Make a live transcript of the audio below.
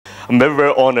I'm very,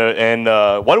 very honored. And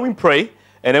why don't we pray,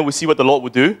 and then we'll see what the Lord will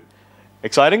do.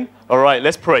 Exciting? All right,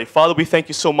 let's pray. Father, we thank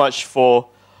you so much for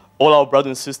all our brothers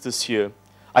and sisters here.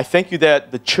 I thank you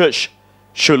that the church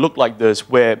should look like this,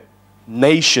 where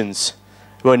nations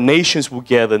will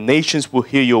gather, nations will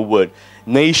hear your word,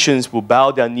 nations will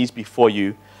bow their knees before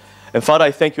you. And Father,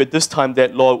 I thank you at this time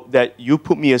that, Lord, that you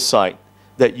put me aside,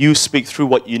 that you speak through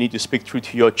what you need to speak through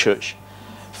to your church.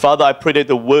 Father, I pray that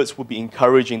the words will be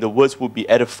encouraging, the words will be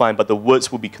edifying, but the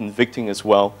words will be convicting as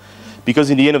well. Because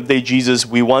in the end of the day, Jesus,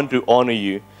 we want to honor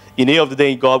you. In the end of the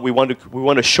day, God, we want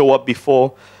to show up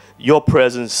before your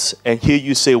presence and hear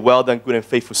you say, well done, good and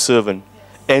faithful servant.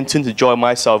 Enter into the joy of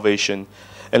my salvation.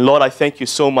 And Lord, I thank you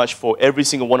so much for every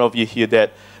single one of you here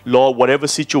that, Lord, whatever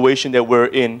situation that we're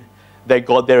in, that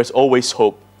God, there is always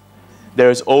hope.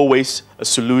 There is always a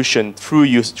solution through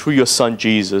you, through your Son,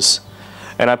 Jesus.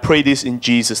 And I pray this in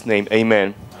Jesus' name.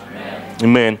 Amen. Amen.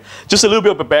 Amen. Just a little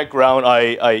bit of a background.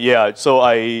 I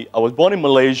was born in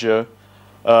Malaysia.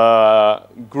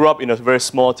 Grew up in a very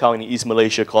small town in East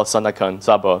Malaysia called Sandakan,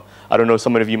 Sabah. I don't know,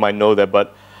 some of you might know that,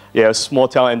 but yeah, a small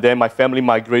town. And then my family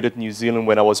migrated to New Zealand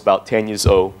when I was about 10 years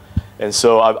old. And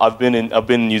so I've been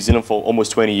in New Zealand for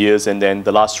almost 20 years, and then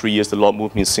the last 3 years the Lord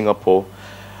moved me to Singapore.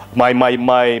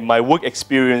 My work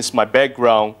experience, my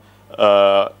background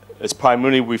is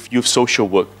primarily with youth social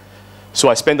work. So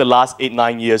I spent the last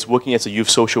 8-9 years working as a youth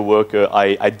social worker.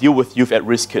 I deal with youth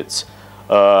at-risk kids.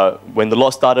 When the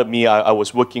Lord started me, I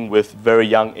was working with very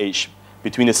young age,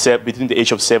 between the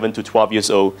age of 7 to 12 years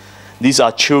old. These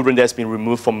are children that's been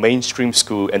removed from mainstream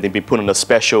school and they've been put in a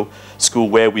special school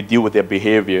where we deal with their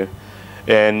behavior.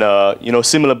 And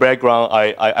similar background,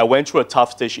 I went through a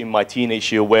tough stage in my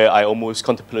teenage year where I almost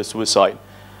contemplated suicide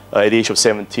at the age of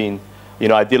 17.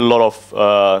 I did a lot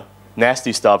of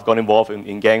nasty stuff, got involved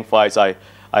in gang fights. I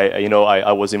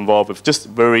was involved with just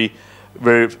very,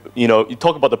 you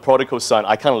talk about the prodigal son.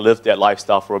 I kind of lived that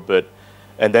lifestyle for a bit.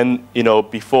 And then,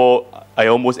 before I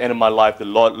almost ended my life, the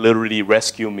Lord literally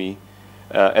rescued me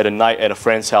at a night at a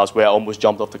friend's house where I almost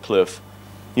jumped off the cliff.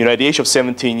 At the age of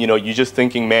 17, you're just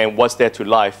thinking, man, what's there to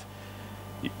life?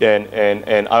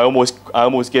 And I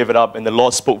almost gave it up. And the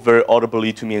Lord spoke very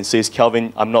audibly to me and says,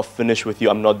 Calvin, I'm not finished with you.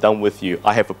 I'm not done with you.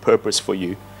 I have a purpose for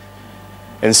you.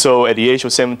 And so at the age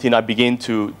of 17, I began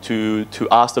to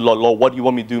ask the Lord, what do you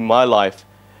want me to do in my life?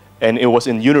 And it was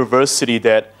in university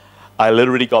that I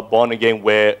literally got born again,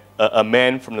 where a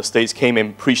man from the States came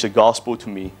and preached the gospel to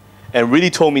me and really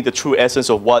told me the true essence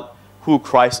of who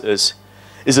Christ is.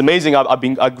 It's amazing.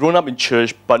 I've grown up in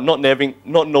church, but not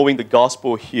knowing the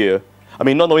gospel here.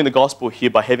 Not knowing the gospel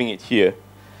here, but having it here.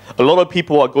 A lot of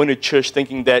people are going to church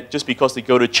thinking that just because they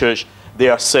go to church, they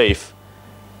are safe,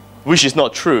 which is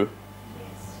not true.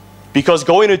 Because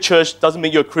going to church doesn't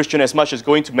make you a Christian as much as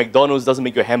going to McDonald's doesn't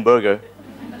make you a hamburger,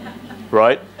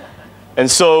 right?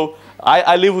 And so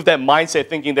I live with that mindset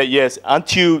thinking that, yes,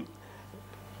 until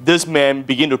this man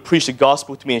began to preach the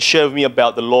gospel to me and share with me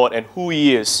about the Lord and who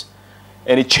he is,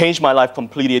 and it changed my life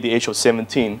completely at the age of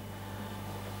 17.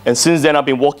 And since then, I've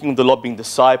been walking with the Lord, being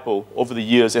disciple over the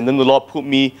years. And then the Lord put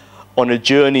me on a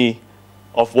journey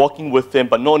of walking with him,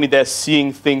 but not only that,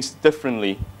 seeing things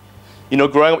differently.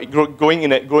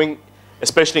 Growing,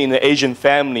 especially in the Asian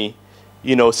family,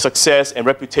 success and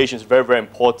reputation is very, very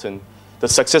important. The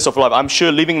success of life. I'm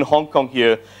sure living in Hong Kong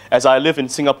here, as I live in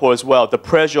Singapore as well, the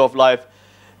pressure of life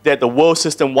that the world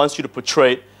system wants you to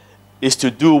portray is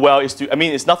to do well,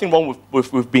 it's nothing wrong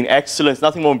with being excellent, it's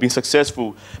nothing wrong with being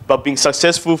successful, but being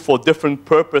successful for different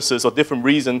purposes or different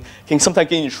reasons can sometimes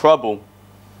get you in trouble,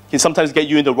 can sometimes get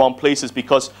you in the wrong places,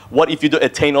 because what if you don't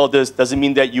attain all this doesn't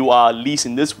mean that you are least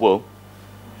in this world.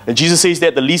 And Jesus says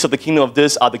that the least of the kingdom of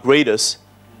this are the greatest.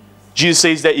 Jesus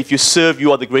says that if you serve,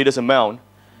 you are the greatest amount.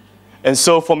 And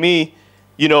so for me,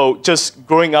 just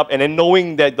growing up and then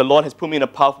knowing that the Lord has put me in a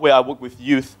path where I work with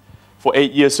youth for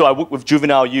 8 years. So I work with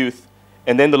juvenile youth.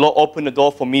 And then the Lord opened the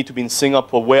door for me to be in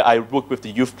Singapore, where I work with the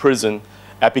youth prison.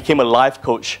 I became a life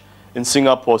coach in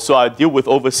Singapore. So I deal with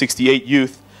over 68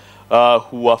 youth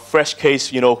who are fresh case,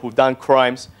 who've done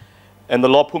crimes. And the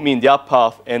Lord put me in their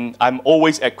path. And I'm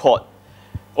always at court,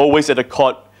 always at the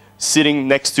court, sitting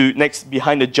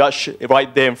behind the judge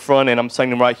right there in front. And I'm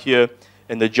standing right here.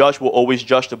 And the judge will always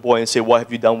judge the boy and say, what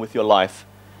have you done with your life?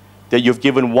 That you've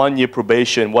given 1 year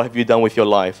probation. What have you done with your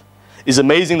life? It's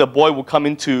amazing. The boy will come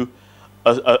into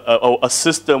a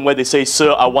system where they say,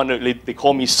 sir, they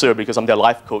call me sir because I'm their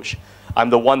life coach.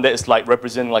 I'm the one that is like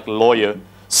representing like a lawyer.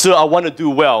 Sir, I want to do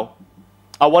well.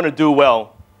 I want to do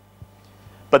well.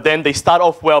 But then they start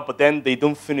off well, but then they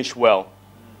don't finish well.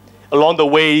 Along the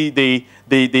way, they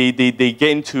get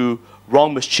into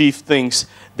wrong mischief things.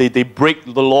 They break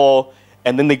the law,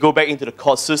 And then they go back into the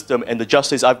court system, and the judge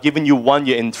says, I've given you 1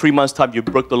 year. In 3 months' time, you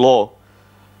broke the law.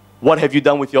 What have you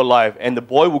done with your life? And the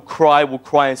boy will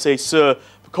cry and say, sir,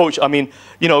 coach,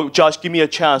 judge, give me a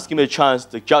chance, give me a chance.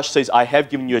 The judge says, I have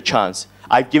given you a chance.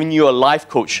 I've given you a life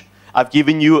coach. I've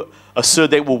given you a sir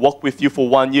that will walk with you for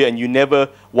 1 year, and you never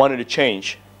wanted to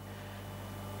change.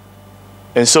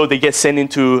 And so they get sent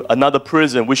into another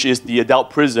prison, which is the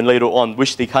adult prison later on,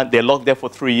 which they're locked there for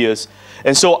 3 years.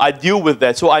 And so I deal with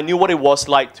that. So I knew what it was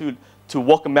like to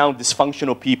walk among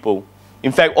dysfunctional people.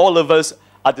 In fact, all of us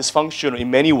are dysfunctional in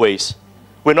many ways.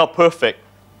 We're not perfect.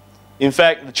 In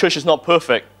fact, the church is not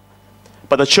perfect.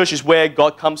 But the church is where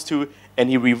God comes to, and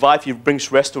He revives, He brings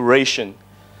restoration.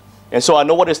 And so I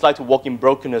know what it's like to walk in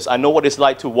brokenness. I know what it's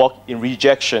like to walk in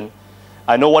rejection.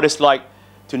 I know what it's like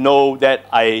to know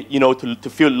that to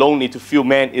feel lonely, to feel,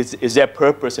 man, is there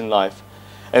purpose in life?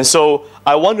 And so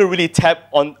I want to really tap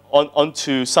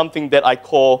onto something that I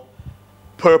call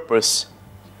purpose.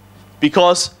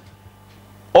 Because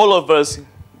all of us,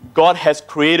 God has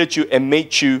created you and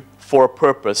made you for a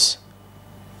purpose.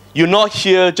 You're not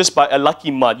here just by a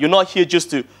lucky mud. You're not here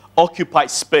just to occupy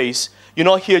space. You're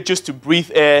not here just to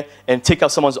breathe air and take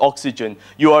up someone's oxygen.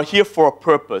 You are here for a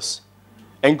purpose.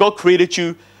 And God created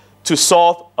you to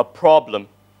solve a problem.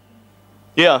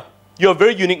 Yeah, you're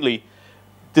very uniquely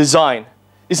designed.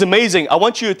 It's amazing. I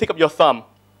want you to take up your thumb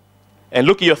and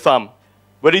look at your thumb.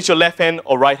 Whether it's your left hand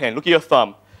or right hand, look at your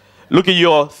thumb. Look at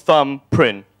your thumb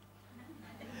print.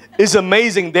 It's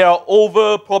amazing. There are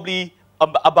over probably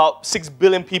about 6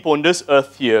 billion people on this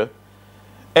earth here.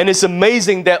 And it's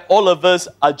amazing that all of us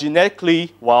are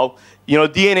genetically,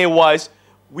 DNA-wise,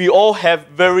 we all have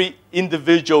very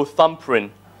individual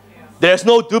thumbprint. There's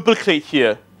no duplicate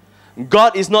here.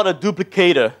 God is not a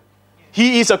duplicator.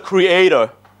 He is a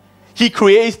creator. He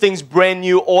creates things brand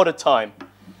new all the time.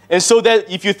 And so that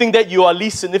if you think that you are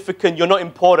least significant, you're not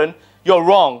important, you're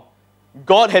wrong.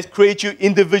 God has created you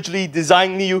individually,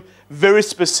 designing you very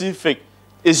specific.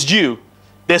 It's you.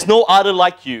 There's no other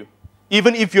like you.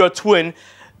 Even if you're a twin,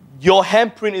 your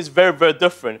handprint is very, very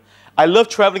different. I love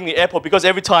traveling in the airport because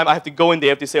every time I have to go in, they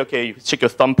have to say, okay, you check your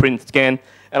thumbprint scan.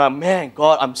 And man,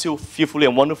 God, I'm so fearfully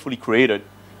and wonderfully created.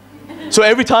 So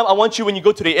every time I want you, when you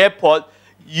go to the airport,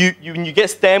 when you get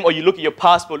stamped or you look at your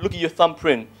passport, look at your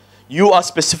thumbprint. You are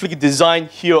specifically designed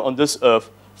here on this earth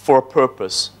for a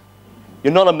purpose.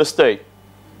 You're not a mistake.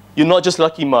 You're not just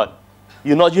lucky mud.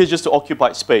 You're not here just to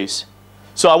occupy space.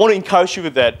 So I want to encourage you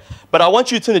with that. But I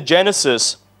want you to turn to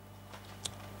Genesis.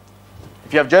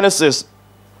 If you have Genesis,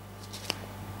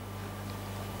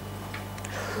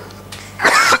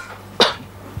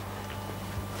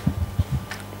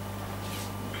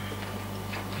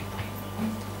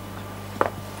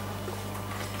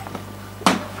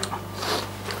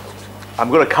 I'm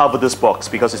going to cover this box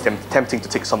because it's tempting to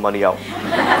take some money out.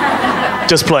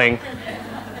 Just playing.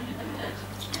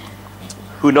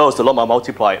 Who knows, the Lord might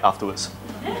multiply afterwards.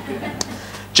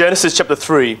 Genesis chapter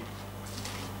 3.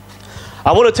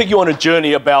 I want to take you on a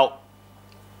journey about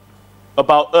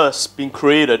us being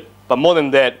created, but more than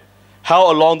that,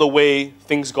 how along the way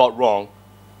things got wrong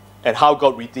and how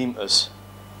God redeemed us.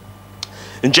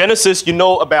 In Genesis, you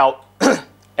know about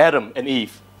Adam and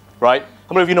Eve, right?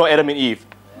 How many of you know Adam and Eve?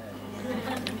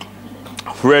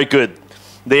 Very good.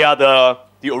 They are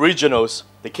the originals.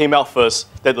 They came out first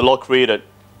that the Lord created.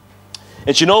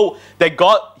 And you know that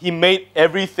God, He made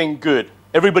everything good.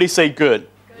 Everybody say good.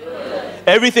 Good.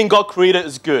 Everything God created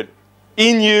is good.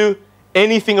 In you,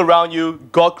 anything around you,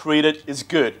 God created is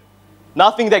good.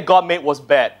 Nothing that God made was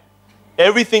bad.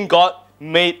 Everything God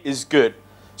made is good.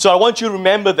 So I want you to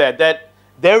remember that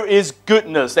there is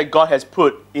goodness that God has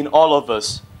put in all of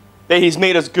us. That He's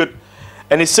made us good.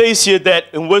 And it says here that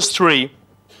in verse 3,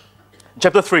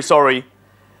 chapter 3, sorry,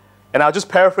 and I'll just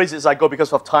paraphrase it as I go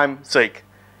because of time's sake.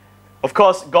 Of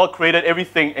course, God created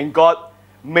everything, and God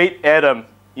made Adam.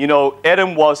 You know,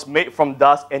 Adam was made from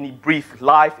dust, and He breathed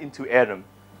life into Adam.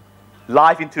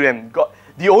 Life into him. God,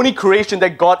 the only creation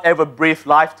that God ever breathed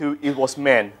life to, it was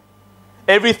man.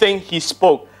 Everything He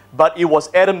spoke, but it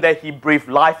was Adam that He breathed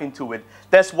life into it.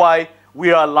 That's why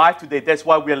we are alive today. That's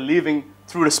why we are living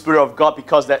through the Spirit of God,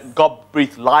 because that God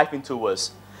breathed life into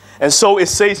us. And so it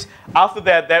says after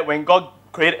that when God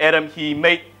created Adam, He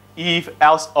made Eve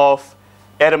out of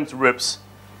Adam's ribs.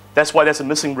 That's why there's a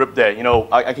missing rib there. You know,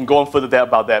 I can go on further there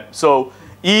about that. So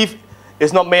Eve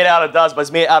is not made out of dust, but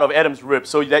it's made out of Adam's ribs.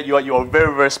 So that you are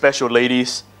very, very special,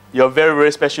 ladies. You are very,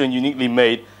 very special and uniquely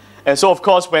made. And so, of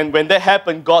course, when that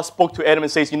happened, God spoke to Adam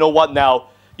and says, you know what now?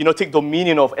 You know, take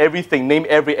dominion of everything. Name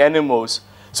every animals.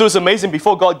 So it's amazing.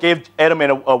 Before God gave Adam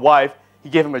and a wife, He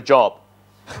gave him a job.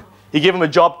 He gave him a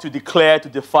job to declare, to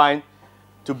define,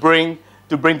 to bring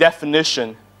to bring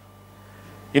definition.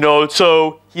 You know,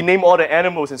 so he named all the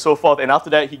animals and so forth, and after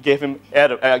that he gave him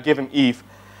Eve.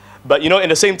 But you know, in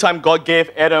the same time, God gave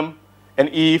Adam and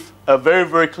Eve a very,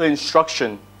 very clear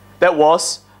instruction. That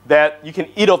was that you can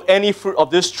eat of any fruit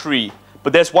of this tree,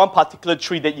 but there's one particular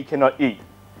tree that you cannot eat.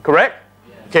 Correct?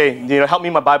 Yeah. Okay, you know, help me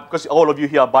in my Bible, because all of you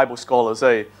here are Bible scholars,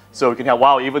 eh? So we can have,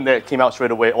 wow, even that came out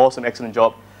straight away. Awesome, excellent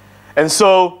job. And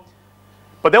so,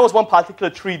 but there was one particular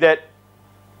tree that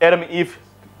Adam and Eve,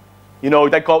 you know,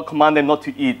 that God commanded them not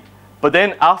to eat. But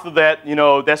then after that, you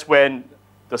know, that's when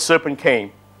the serpent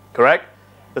came. Correct?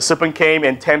 The serpent came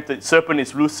and tempted. Serpent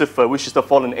is Lucifer, which is the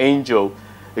fallen angel.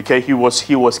 Okay, he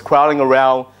was crawling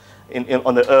around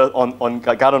on the earth, on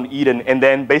Garden of Eden, and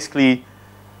then basically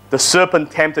the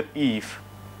serpent tempted Eve.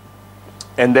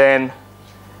 And then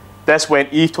that's when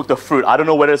Eve took the fruit. I don't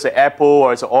know whether it's an apple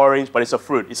or it's an orange, but it's a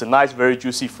fruit. It's a nice, very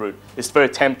juicy fruit. It's very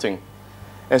tempting.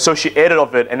 And so she ate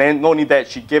of it, and then not only that,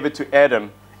 she gave it to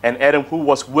Adam, and Adam, who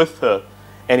was with her,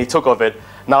 and he took of it.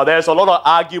 Now, there's a lot of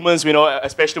arguments, you know,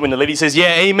 especially when the lady says,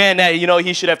 yeah, amen, you know,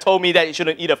 he should have told me that he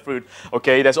shouldn't eat a fruit.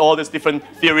 Okay, there's all this different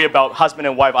theory about husband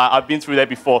and wife. I've been through that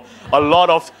before. A lot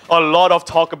of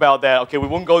talk about that. Okay, we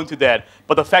won't go into that.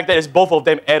 But the fact that it's both of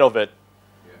them ate of it.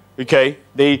 Okay,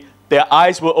 their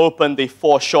eyes were open, they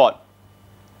fall short.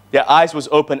 Their eyes was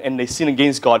open and they sinned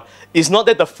against God. It's not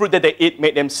that the fruit that they ate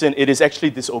made them sin. It is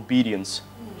actually disobedience.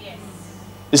 Yes.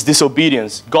 It's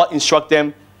disobedience. God instructed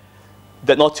them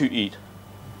that not to eat,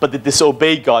 but they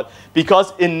disobey God.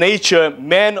 Because in nature,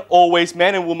 man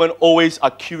and woman always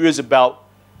are curious about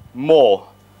more.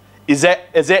 Is there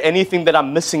anything that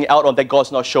I'm missing out on that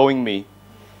God's not showing me?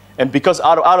 And because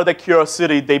out of that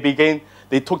curiosity,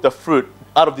 they took the fruit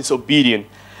out of disobedience.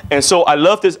 And so I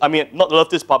love this, not love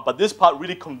this part, but this part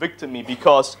really convicted me,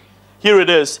 because here it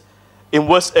is in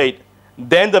verse 8.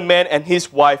 Then the man and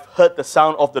his wife heard the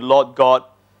sound of the Lord God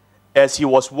as he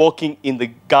was walking in the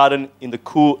garden in the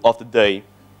cool of the day.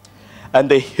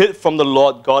 And they hid from the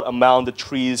Lord God among the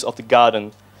trees of the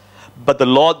garden. But the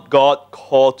Lord God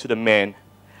called to the man,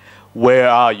 where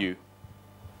are you?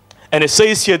 And it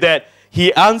says here that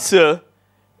he answered,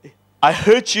 I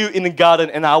heard you in the garden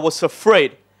and I was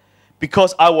afraid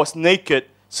because I was naked,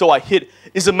 so I hid.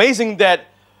 It's amazing that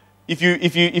if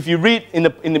you read in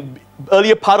the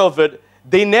earlier part of it,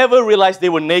 they never realized they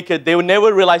were naked. They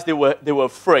never realized they were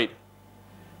afraid.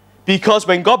 Because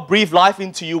when God breathes life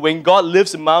into you, when God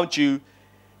lives among you,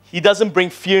 He doesn't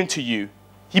bring fear into you.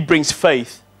 He brings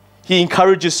faith. He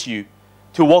encourages you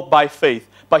to walk by faith.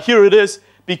 But here it is,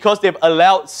 because they've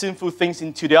allowed sinful things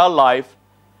into their life,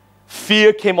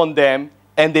 fear came on them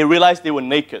and they realized they were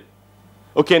naked.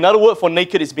 Okay, another word for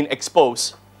naked is being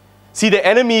exposed. See, the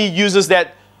enemy uses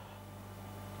that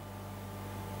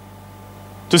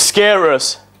to scare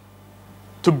us,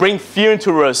 to bring fear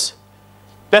into us.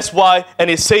 That's why, and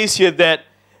it says here that,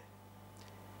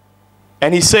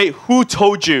 and he said, who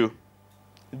told you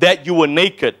that you were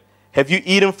naked? Have you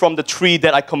eaten from the tree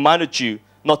that I commanded you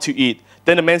not to eat?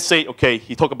 Then the man said, okay,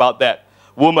 he talked about that.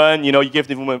 Woman, you gave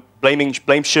the woman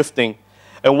blame shifting.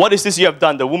 And what is this you have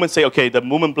done? The woman said, okay, the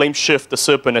woman blame shift the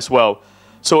serpent as well.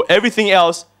 So everything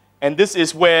else, and this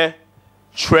is where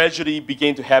tragedy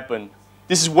began to happen.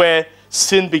 This is where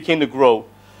sin began to grow.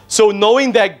 So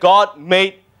knowing that God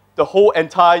made the whole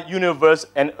entire universe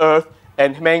and earth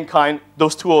and mankind,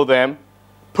 those two of them,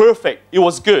 perfect. It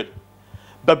was good.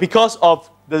 But because of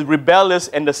the rebellious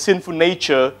and the sinful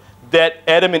nature that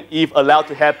Adam and Eve allowed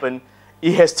to happen,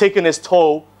 it has taken its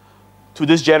toll to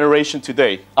this generation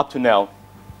today, up to now.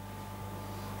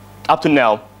 Up to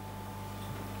now.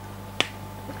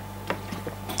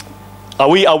 Are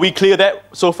we clear that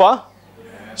so far?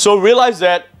 Yeah. So realize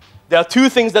that there are two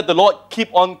things that the Lord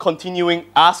keep on continuing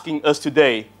asking us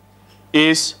today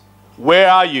is, where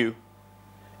are you?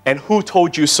 And who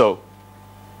told you so?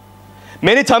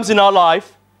 Many times in our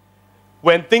life,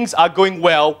 when things are going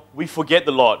well, we forget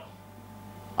the Lord.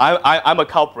 I'm a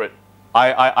culprit.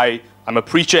 I'm a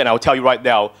preacher, and I'll tell you right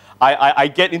now, I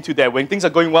get into that. When things are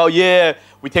going well, yeah,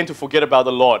 we tend to forget about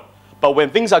the Lord. But when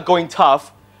things are going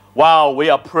tough, wow, we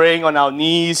are praying on our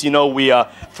knees, we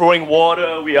are throwing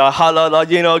water, we are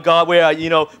hallelujah, God,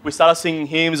 we start singing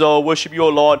hymns or worship you, O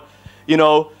Lord,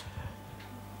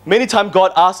 Many times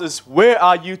God asks us, where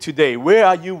are you today? Where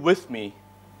are you with me?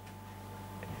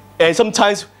 And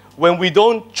sometimes when we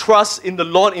don't trust in the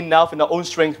Lord enough in our own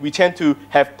strength, we tend to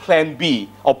have plan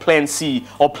B or plan C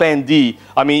or plan D.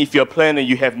 I mean, if you're a planner,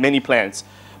 you have many plans.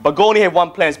 But God only have one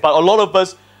plan. But a lot of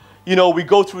us, we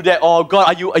go through that. Oh,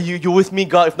 God, are you with me,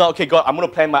 God? If not, okay, God, I'm going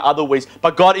to plan my other ways.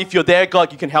 But God, if you're there,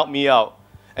 God, you can help me out.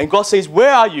 And God says,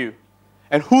 where are you?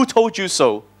 And who told you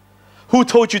so? Who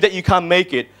told you that you can't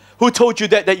make it? Who told you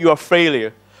that you are a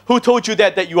failure? Who told you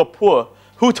that you are poor?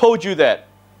 Who told you that?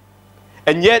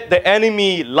 And yet the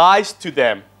enemy lies to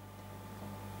them.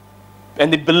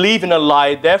 And they believe in a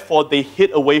lie, therefore they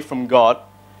hid away from God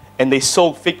and they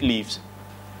sow fig leaves.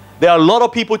 There are a lot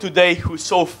of people today who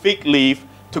sow fig leaf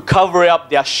to cover up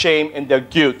their shame and their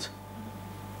guilt.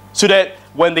 So that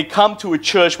when they come to a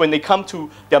church, when they come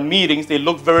to their meetings, they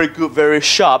look very good, very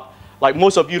sharp. Like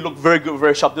most of you look very good,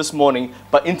 very sharp this morning,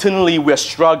 but internally we're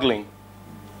struggling.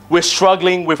 We're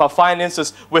struggling with our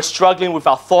finances. We're struggling with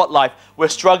our thought life. We're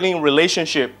struggling in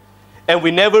relationship. And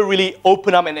we never really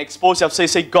open up and expose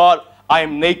ourselves. Say, God, I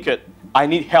am naked. I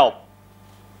need help.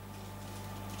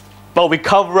 But we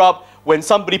cover up when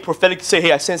somebody prophetically say,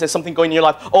 hey, I sense there's something going in your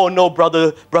life. Oh no,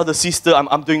 brother, sister,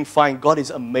 I'm doing fine. God is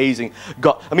amazing.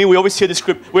 God, I mean, we always hear the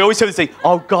script. We always have to say,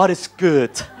 oh, God is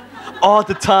good. All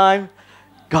the time,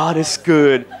 God is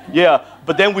good. Yeah,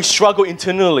 but then we struggle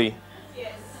internally.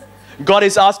 Yes. God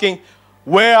is asking,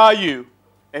 where are you?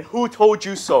 And who told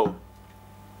you so?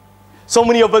 So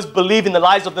many of us believe in the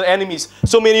lies of the enemies.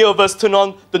 So many of us turn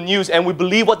on the news and we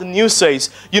believe what the news says.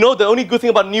 You know, the only good thing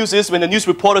about news is when the news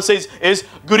reporter says is,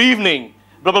 good evening,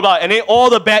 blah, blah, blah. And then all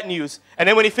the bad news. And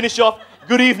then when he finishes off,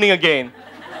 good evening again.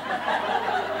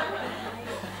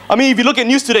 I mean, if you look at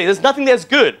news today, there's nothing that's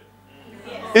good.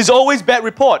 It's always bad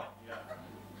report.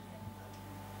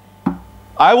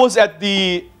 I was at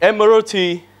the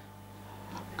Admiralty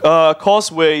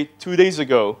Causeway 2 days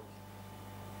ago.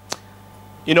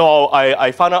 You know,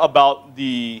 I found out about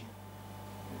the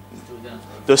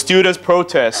students'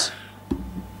 protest.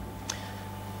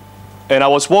 And I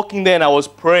was walking there and I was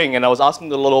praying and I was asking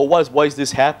the Lord, why is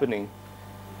this happening?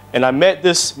 And I met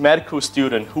this medical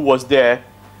student who was there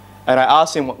and I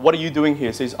asked him, what are you doing here?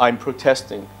 He says, I'm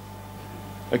protesting.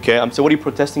 Okay, I'm saying, what are you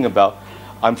protesting about?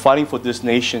 I'm fighting for this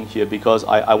nation here because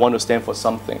I want to stand for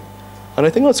something. And I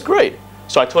think that's great.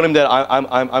 So I told him that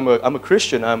I'm a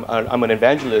Christian, I'm an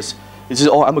evangelist. He says,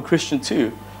 oh, I'm a Christian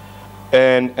too.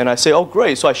 And I say, oh,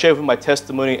 great. So I share with him my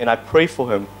testimony and I pray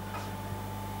for him.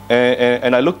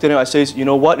 And I looked at him and I says, you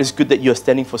know what? It's good that you're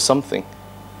standing for something.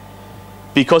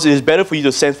 Because it is better for you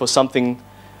to stand for something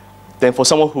than for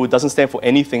someone who doesn't stand for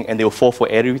anything and they will fall for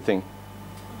everything.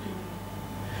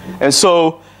 And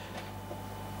so,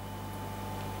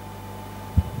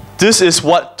 this is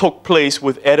what took place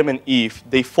with Adam and Eve.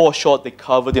 They fall short, they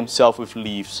covered themselves with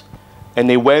leaves. And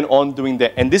they went on doing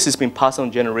that. And this has been passed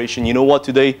on generation. You know what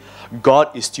today?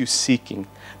 God is still seeking.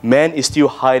 Man is still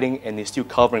hiding and is still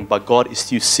covering, but God is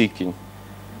still seeking.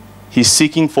 He's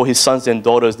seeking for his sons and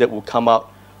daughters that will come out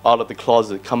of the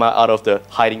closet, come out of the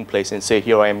hiding place and say,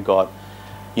 here I am, God.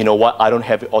 You know what? I don't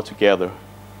have it all together.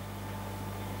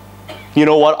 You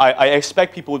know what? I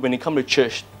expect people when they come to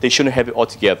church, they shouldn't have it all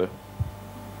together.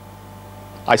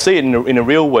 I say it in a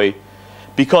real way.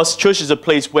 Because church is a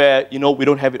place where, you know, we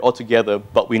don't have it all together,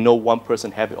 but we know one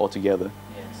person have it all together.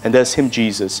 Yes. And that's him,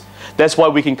 Jesus. That's why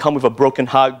we can come with a broken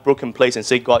heart, broken place and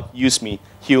say, God, use me,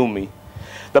 heal me.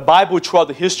 The Bible, throughout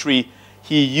the history,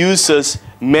 he uses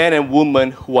men and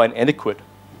women who are inadequate.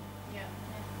 Yeah.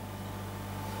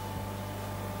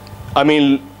 I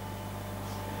mean,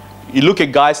 you look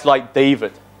at guys like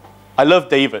David. I love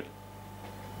David.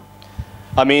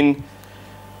 I mean,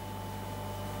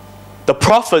 the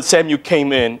prophet Samuel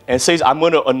came in and says, I'm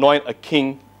going to anoint a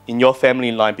king in your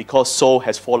family line because Saul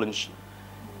has fallen.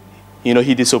 You know,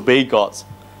 he disobeyed God.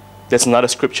 That's another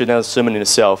scripture, another sermon in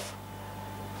itself.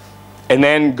 And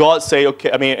then God say, okay,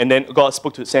 and then God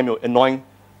spoke to Samuel, anoint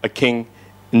a king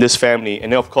in this family.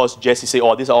 And then of course Jesse said,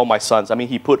 oh, these are all my sons. I mean,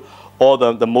 he put all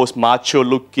the most macho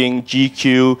looking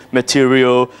GQ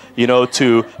material, you know,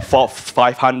 to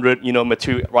 500, you know,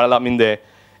 material right up in there.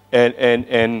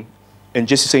 And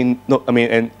Jesse saying, no,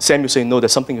 and Samuel saying, no,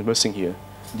 there's something missing here.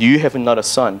 Do you have another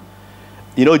son?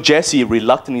 You know, Jesse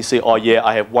reluctantly say, oh yeah,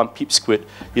 I have one pipsqueak,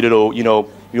 you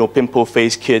know, pimple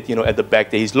faced kid, you know, at the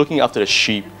back there. He's looking after the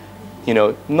sheep. You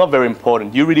know, not very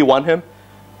important. Do you really want him?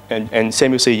 And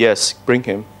Samuel say, yes, bring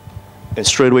him. And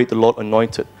straight away the Lord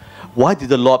anointed. Why did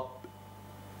the Lord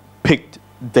pick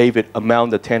David among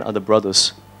the 10 other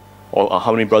brothers? Or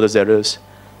how many brothers there is?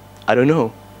 I don't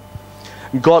know.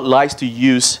 God likes to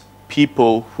use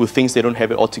people who thinks they don't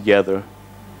have it all together,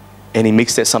 and he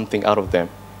makes that something out of them.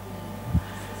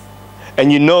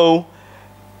 And you know,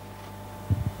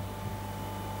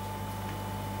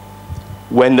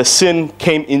 when the sin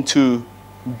came into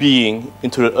being,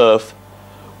 into the earth,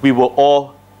 we were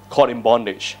all caught in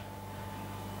bondage.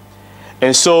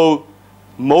 And so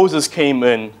Moses came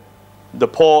in,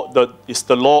 it's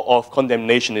the law of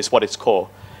condemnation is what it's called.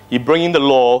 He bring in the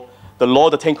law,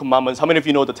 the 10 Commandments. How many of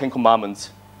you know the 10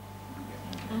 Commandments?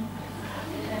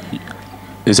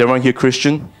 Is everyone here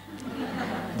Christian?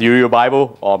 Do you read your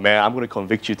Bible? Oh man, I'm going to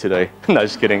convict you today. No,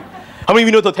 just kidding. How many of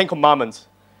you know the 10 Commandments?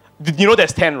 You know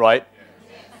there's 10, right?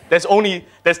 There's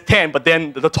 10, but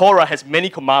then the Torah has many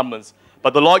commandments.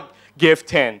 But the Lord gave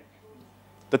 10.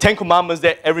 The 10 Commandments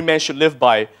that every man should live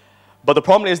by. But the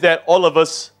problem is that all of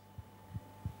us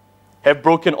have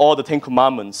broken all the 10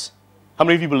 Commandments. How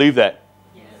many of you believe that?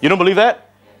 Yes. You don't believe that?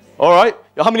 Yes. All right.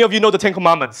 How many of you know the 10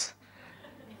 Commandments?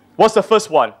 What's the first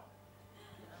one?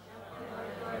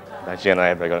 Thou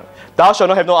shalt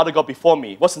not have no other God before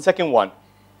me. What's the second one?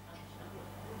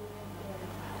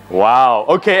 Wow.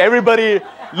 Okay, everybody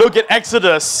look at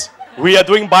Exodus. We are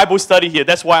doing Bible study here.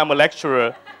 That's why I'm a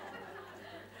lecturer.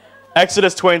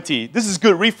 Exodus 20. This is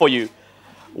good. Read for you.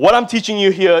 What I'm teaching you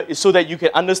here is so that you can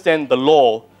understand the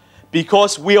law,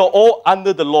 because we are all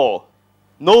under the law.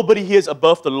 Nobody here is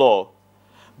above the law.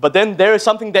 But then there is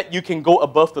something that you can go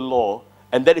above the law,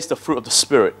 and that is the fruit of the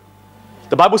Spirit.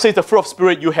 The Bible says the fruit of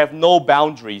Spirit, you have no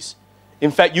boundaries.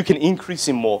 In fact, you can increase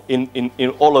in more in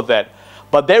all of that.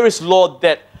 But there is law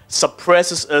that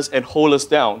suppresses us and holds us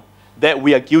down, that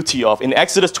we are guilty of. In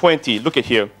Exodus 20, look at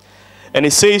here. And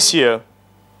it says here,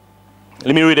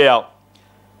 let me read it out.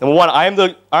 Number 1, I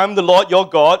am the Lord your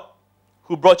God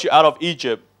who brought you out of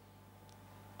Egypt,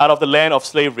 out of the land of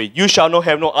slavery. You shall not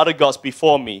have no other gods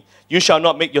before me. You shall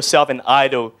not make yourself an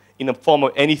idol in the form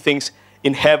of anything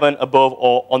in heaven above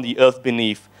or on the earth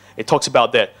beneath. It talks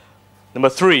about that. Number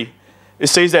 3, it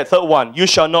says that third one, you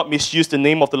shall not misuse the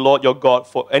name of the Lord your God,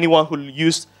 for anyone who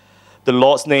used the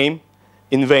Lord's name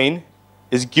in vain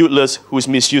is guiltless who has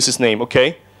misused his name,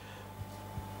 okay?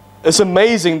 It's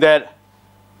amazing that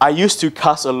I used to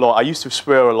cuss a lot. I used to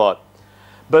swear a lot.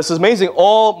 But it's amazing,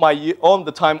 all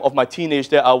the time of my teenage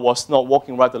that I was not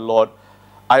walking right with the Lord,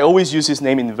 I always used his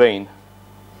name in vain.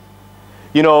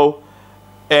 You know,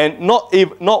 and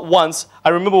not once. I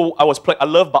remember I was playing.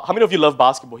 How many of you love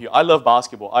basketball here? I love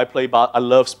basketball. I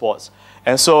love sports.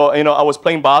 And so, you know, I was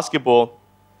playing basketball.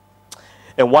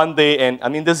 And one day, and I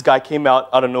mean, this guy came out.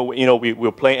 I don't know. You know, we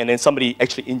were playing, and then somebody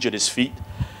actually injured his feet,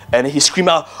 and he screamed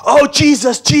out, "Oh,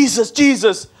 Jesus, Jesus,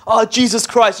 Jesus! Oh, Jesus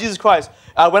Christ, Jesus Christ!"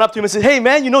 I went up to him and said, "Hey,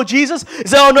 man, you know Jesus?" He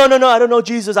said, "Oh, no, I don't know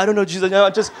Jesus. I don't know Jesus. No,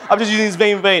 I'm just using his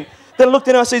name in vain." Then I looked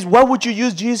at him and I said, "Why would you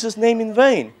use Jesus' name in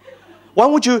vain? Why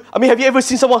would you? I mean, have you ever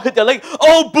seen someone hit their leg?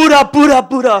 Oh, Buddha, Buddha,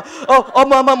 Buddha. Oh,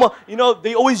 mama. You know,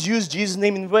 they always use Jesus'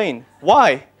 name in vain.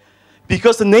 Why?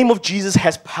 Because the name of Jesus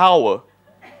has power.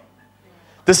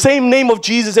 The same name of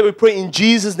Jesus that we pray in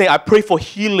Jesus' name, I pray for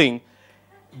healing,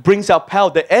 brings out power.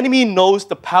 The enemy knows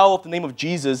the power of the name of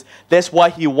Jesus. That's why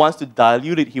he wants to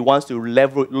dilute it. He wants to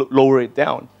lower it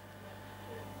down.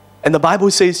 And the Bible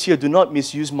says here, do not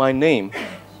misuse my name.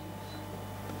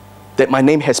 That my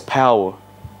name has power.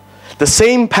 The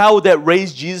same power that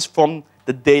raised Jesus from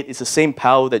the dead is the same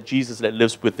power that Jesus that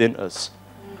lives within us.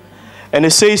 And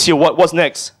it says here, what's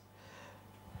next?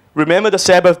 Remember the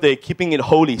Sabbath day, keeping it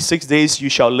holy. 6 days you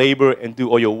shall labor and do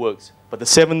all your works. But the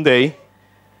seventh day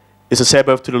is a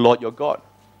Sabbath to the Lord your God.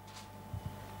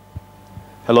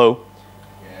 Hello?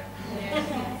 Yeah.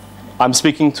 I'm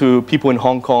speaking to people in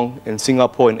Hong Kong, in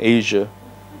Singapore, in Asia.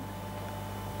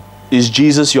 Is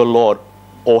Jesus your Lord,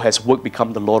 or has work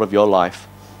become the Lord of your life?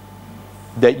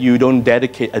 That you don't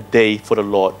dedicate a day for the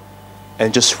Lord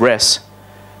and just rest.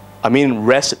 I mean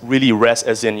rest, really rest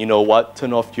as in, you know what,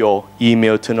 turn off your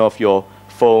email, turn off your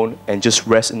phone, and just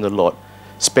rest in the Lord.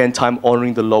 Spend time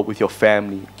honoring the Lord with your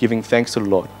family, giving thanks to the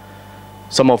Lord.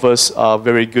 Some of us are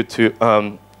very good to,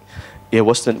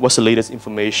 what's the latest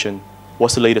information?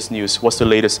 What's the latest news? What's the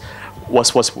latest,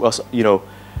 you know,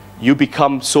 you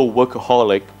become so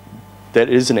workaholic that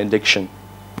it is an addiction.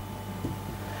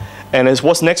 And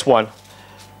what's next one?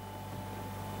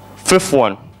 Fifth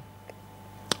one.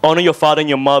 Honor your father and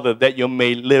your mother that you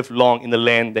may live long in the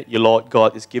land that your Lord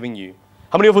God is giving you.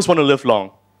 How many of us want to live long?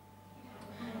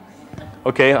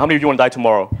 Okay, how many of you want to die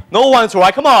tomorrow? No one's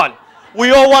right, come on.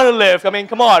 We all want to live, I mean,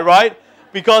 come on, right?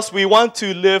 Because we want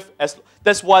to live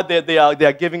that's why they are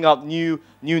giving out new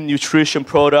nutrition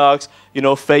products, you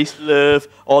know, facelift,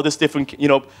 all this different, you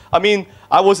know. I mean,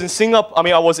 I was in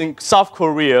South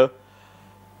Korea.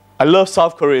 I love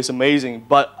South Korea, it's amazing,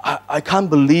 but I can't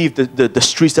believe the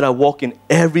streets that I walk in,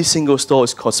 every single store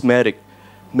is cosmetic,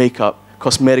 makeup,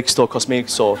 cosmetic store.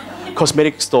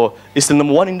 It's the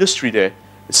 #1 industry there.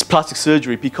 It's plastic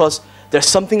surgery, because there's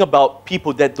something about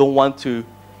people that don't want to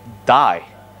die.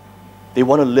 They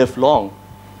want to live long.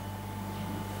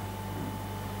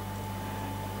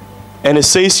 And it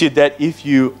says here that if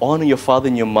you honor your father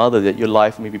and your mother, that your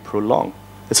life may be prolonged.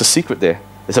 There's a secret there.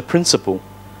 There's a principle.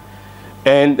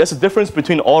 And there's a difference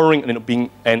between honoring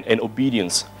and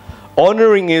obedience.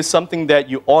 Honoring is something that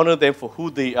you honor them for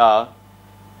who they are,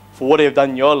 for what they've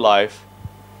done in your life.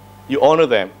 You honor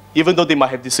them. Even though they might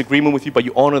have disagreement with you, but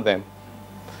you honor them.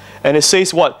 And it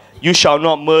says what? You shall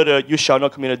not murder, you shall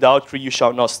not commit adultery, you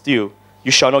shall not steal,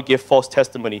 you shall not give false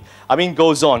testimony. I mean, it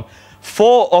goes on.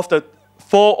 Four of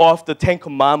the 10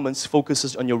 commandments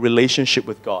focuses on your relationship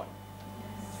with God.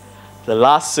 The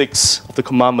last 6 of the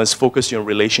commandments focus on your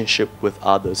relationship with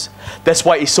others. That's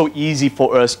why it's so easy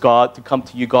for us, God, to come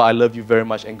to you. God, I love you very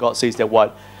much. And God says that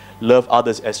what? Love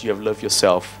others as you have loved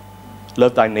yourself.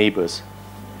 Love thy neighbors.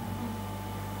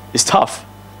 It's tough.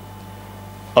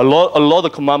 A lot of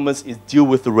the commandments is deal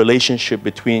with the relationship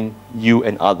between you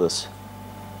and others.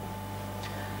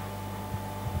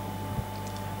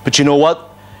 But you know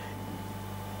what?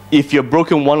 If you've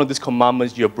broken one of these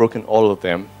commandments, you've broken all of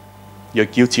them. You're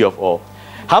guilty of all.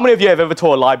 How many of you have ever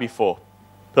told a lie before?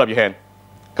 Put up your hand.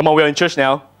 Come on, we're in church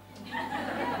now.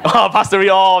 Oh, Pastor Ree,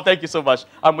 oh, thank you so much.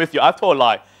 I'm with you. I've told a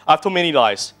lie. I've told many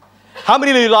lies. How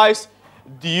many lies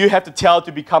do you have to tell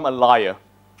to become a liar?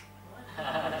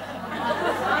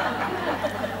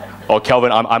 Oh,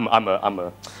 Calvin,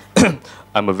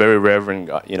 I'm a very reverend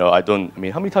guy. You know, I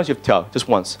mean, how many times you have to tell? Just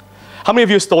once. How many of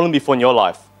you have stolen before in your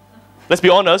life? Let's be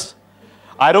honest.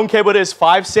 I don't care whether it's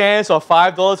 5 cents or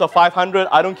 $5 or 500.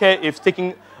 I don't care if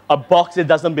taking a box that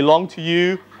doesn't belong to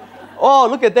you. Oh,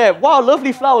 look at that. Wow,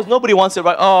 lovely flowers. Nobody wants it,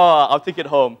 right? Oh, I'll take it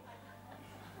home.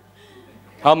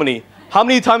 How many? How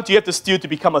many times do you have to steal to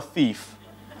become a thief?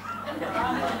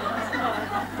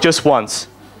 Just once.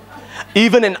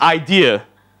 Even an idea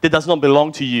that does not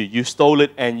belong to you, you stole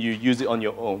it and you use it on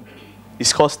your own.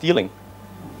 It's called stealing.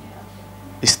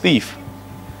 It's thief.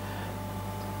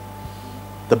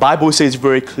 The Bible says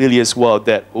very clearly as well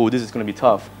that, oh, this is going to be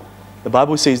tough. The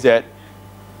Bible says that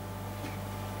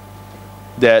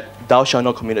thou shalt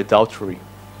not commit adultery.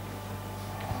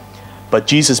 But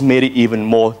Jesus made it even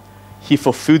more. He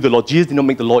fulfilled the law. Jesus did not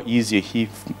make the law easier. He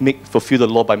fulfilled the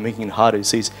law by making it harder. It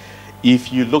says,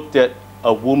 if you looked at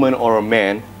a woman or a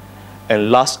man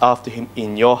and lust after him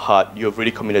in your heart, you have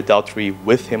already committed adultery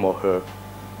with him or her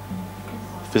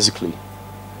physically.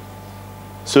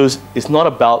 So it's not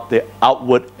about the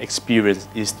outward experience,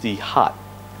 it's the heart.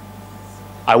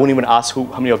 I won't even ask how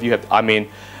many of you have, I mean,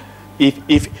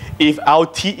 if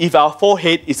our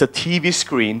forehead is a TV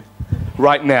screen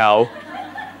right now,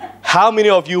 how many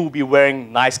of you will be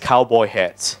wearing nice cowboy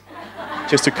hats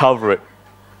just to cover it?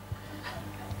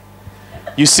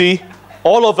 You see,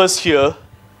 all of us here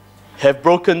have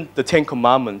broken the 10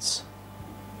 commandments.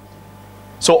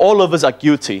 So all of us are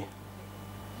guilty.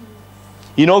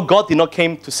 You know, God did not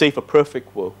come to save a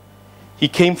perfect world. He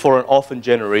came for an orphan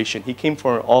generation. He came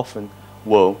for an orphan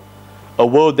world. A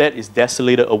world that is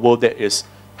desolated, a world that is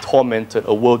tormented,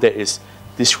 a world that is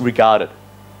disregarded.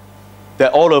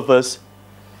 That all of us,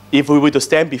 if we were to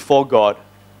stand before God,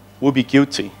 will be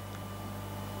guilty.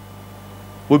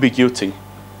 Will be guilty.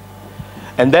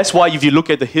 And that's why if you look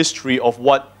at the history of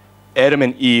what Adam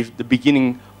and Eve, the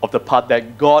beginning of the part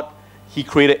that God, He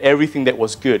created everything that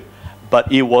was good. But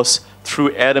it was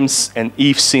through Adam's and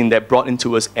Eve's sin that brought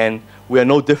into us, and we are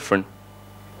no different.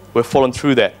 We've fallen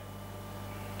through that.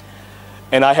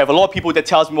 And I have a lot of people that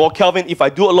tells me, well, Calvin, if I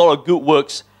do a lot of good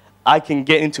works, I can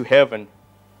get into heaven.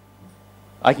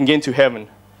 I can get into heaven.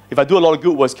 If I do a lot of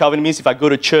good works, Calvin, means if I go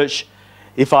to church,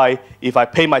 if I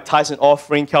pay my tithes and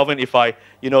offering, Calvin, if I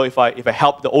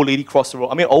help the old lady cross the road.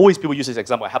 I mean, always people use this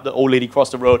example. I help the old lady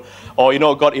cross the road. Or, you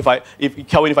know, God,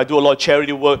 Calvin, if I do a lot of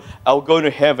charity work, I'll go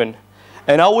into heaven.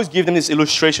 And I always give them this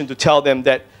illustration to tell them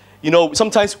that, you know,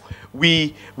 sometimes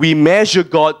we measure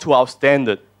God to our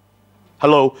standard.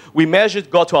 Hello? We measure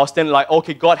God to our standard like,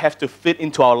 okay, God has to fit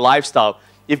into our lifestyle.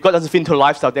 If God doesn't fit into our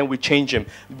lifestyle, then we change Him.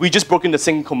 We just broken the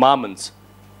 10 commandments.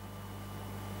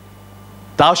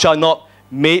 Thou shalt not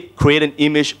create an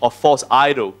image of false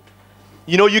idol.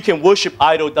 You know, you can worship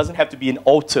idol. It doesn't have to be an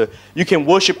altar. You can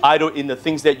worship idol in the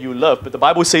things that you love. But the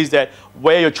Bible says that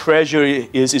where your treasure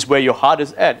is where your heart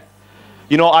is at.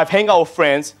 You know, I've hang out with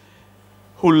friends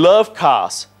who love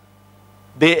cars.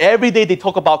 Every day they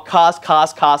talk about cars.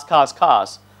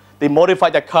 They modify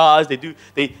their cars.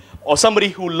 Or somebody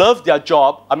who loves their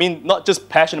job. I mean, not just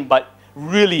passionate, but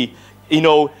really, you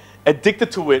know,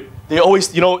 addicted to it. They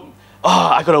always, you know,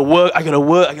 I gotta work,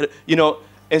 you know.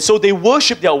 And so they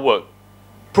worship their work.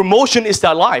 Promotion is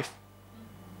their life.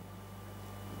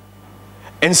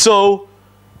 And so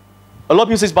a lot of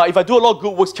people say, but if I do a lot of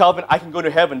good works, Calvin, I can go to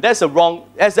heaven. That's wrong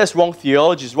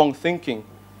theology, it's wrong thinking.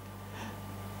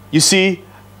 You see,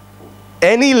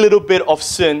 any little bit of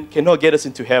sin cannot get us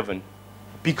into heaven.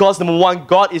 Because number one,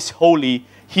 God is holy,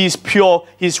 He is pure,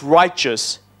 He is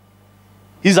righteous.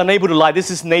 He's unable to lie. This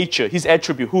is nature, his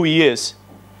attribute, who he is.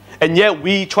 And yet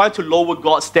we try to lower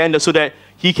God's standard so that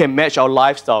he can match our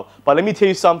lifestyle. But let me tell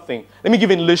you something. Let me give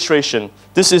you an illustration.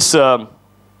 This is a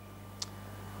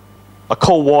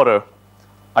cold water.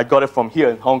 I got it from here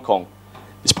in Hong Kong.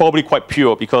 It's probably quite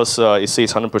pure because it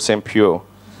says 100% pure.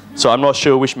 So I'm not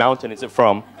sure which mountain is it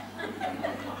from.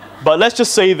 But let's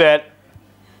just say that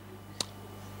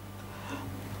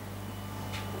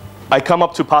I come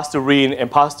up to Pastor Reen, and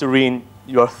Pastor Reen,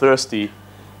 you're thirsty,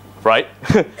 right?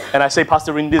 And I say,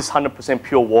 Pastor Reen, this is 100%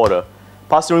 pure water.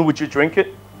 Pastor Reen, would you drink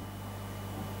it?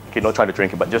 Okay, not trying to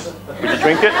drink it, but just, would you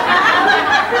drink it?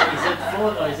 Is it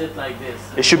full or is it like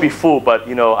this? It should be full, but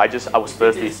you know, I was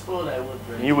thirsty. If it is full, I would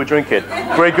drink it. You would drink it.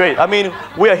 Great, great. I mean,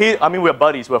 we're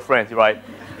buddies, we're friends, right?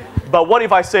 But what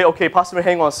if I say, okay, Pastor Reen,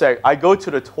 hang on a sec. I go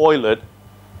to the toilet,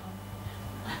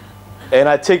 and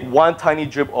I take one tiny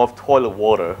drip of toilet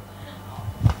water.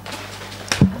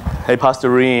 Hey, Pastor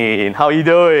Reen, how are you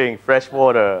doing? Fresh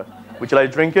water. Would you like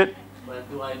to drink it? But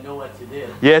do I know what you did?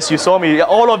 Yes, you saw me.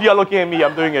 All of you are looking at me.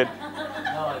 I'm doing it. No,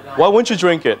 I don't. Why won't you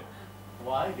drink it?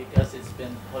 Why? Because it's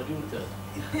been polluted.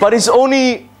 But it's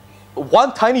only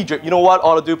one tiny drip. You know what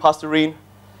I'll do, Pastor Reen?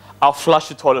 I'll flush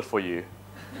the toilet for you.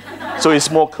 So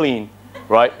it's more clean,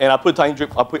 right? And I put a tiny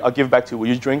drip. I'll give it back to you. Will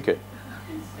you drink it?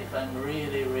 If I'm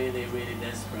really, really, really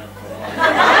desperate for it.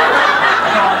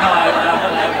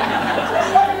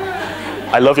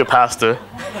 I love your pastor.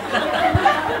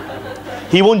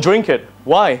 He won't drink it.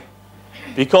 Why?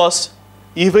 Because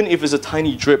even if it's a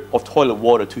tiny drip of toilet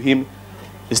water, to him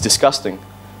it's disgusting.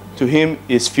 To him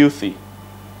it's filthy.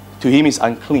 To him it's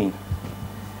unclean.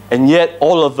 And yet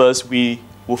all of us, we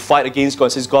will fight against God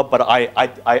and says, God, but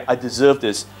I deserve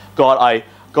this. God,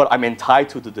 I'm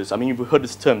entitled to this. I mean, you've heard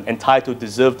this term, entitled,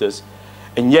 deserve this.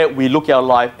 And yet we look at our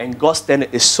life and God's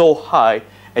standard is so high,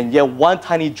 and yet one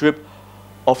tiny drip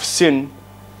of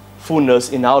sinfulness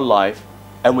in our life,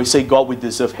 and we say, God, we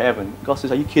deserve heaven. God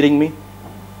says, are you kidding me?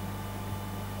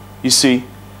 You see,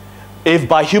 if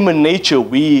by human nature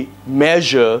we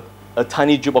measure a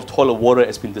tiny drip of toilet water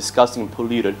as being disgusting and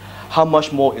polluted, how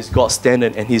much more is God's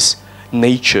standard and his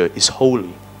nature is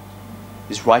holy,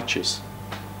 is righteous?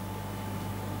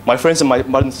 My friends and my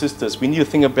brothers and sisters, we need to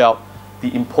think about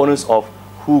the importance of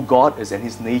who God is and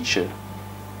his nature.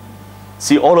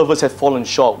 See, all of us have fallen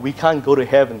short. We can't go to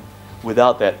heaven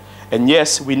without that. And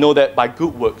yes, we know that by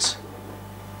good works,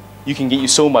 you can get you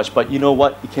so much, but you know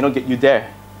what? It cannot get you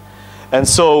there. And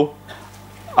so,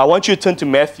 I want you to turn to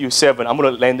Matthew 7. I'm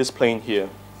going to land this plane here.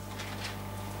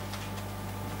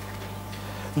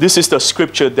 This is the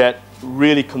scripture that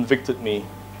really convicted me.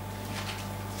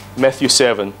 Matthew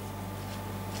 7.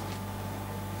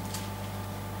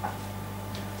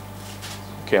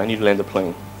 Okay, I need to land the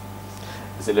plane.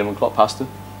 Is it 11 o'clock, Pastor?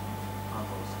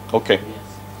 Okay.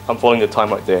 Yes. I'm following the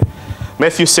time right there.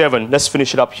 Matthew 7. Let's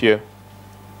finish it up here.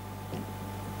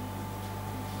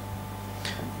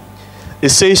 It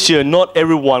says here, not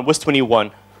everyone, verse 21,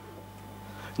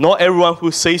 not everyone who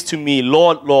says to me,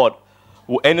 Lord, Lord,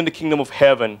 will enter the kingdom of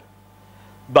heaven,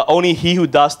 but only he who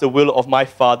does the will of my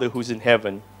Father who is in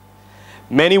heaven.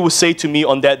 Many will say to me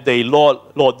on that day, Lord,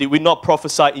 Lord, did we not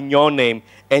prophesy in your name,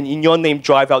 and in your name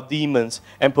drive out demons,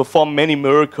 and perform many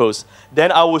miracles?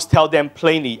 Then I will tell them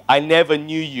plainly, I never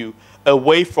knew you.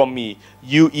 Away from me,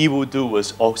 you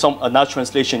evildoers. Or another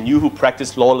translation, you who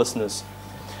practice lawlessness.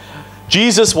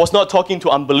 Jesus was not talking to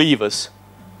unbelievers.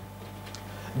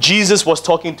 Jesus was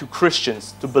talking to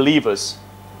Christians, to believers.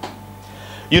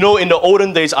 You know, in the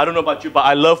olden days, I don't know about you, but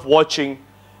I love watching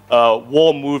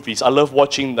war movies. I love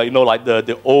watching, like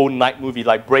the old night movie,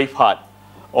 like Braveheart,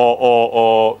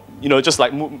 or you know, just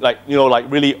like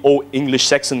really old English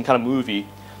Saxon kind of movie.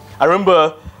 I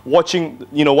remember watching,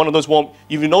 you know, one of those ones.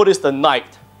 If you notice the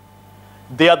knight,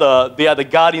 they are the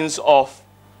guardians of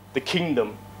the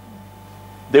kingdom.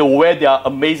 They wear their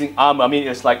amazing armor. I mean,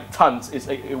 it's like tons.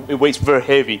 It weighs very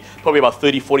heavy, probably about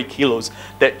 30, 40 kilos.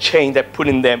 That chain that put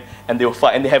in them, and they will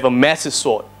fight. And they have a massive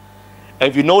sword. And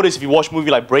if you notice, if you watch a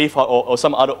movie like Braveheart or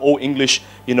some other old English,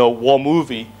 you know, war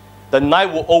movie, the knight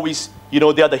will always, you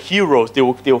know, they are the heroes. They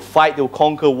will fight. They will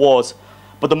conquer wars.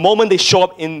 But the moment they show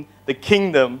up in the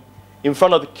kingdom, in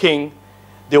front of the king,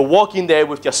 they'll walk in there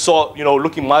with their sword, you know,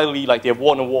 looking mildly like they've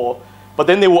won a war. But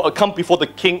then they will come before the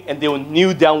king and they will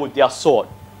kneel down with their sword.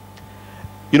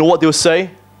 You know what they'll say?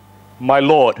 My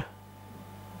Lord,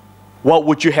 what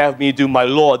would you have me do? My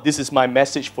Lord, this is my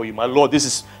message for you. My Lord, this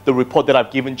is the report that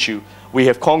I've given you. We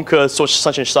have conquered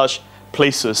such and such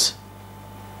places.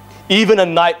 Even a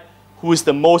knight who is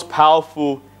the most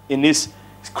powerful in his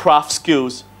craft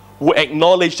skills will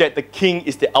acknowledge that the king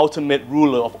is the ultimate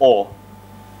ruler of all.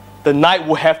 the knight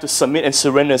will have to submit and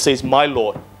surrender and says, my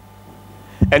Lord.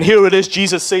 And here it is,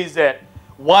 Jesus says that,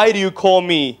 why do you call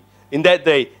me in that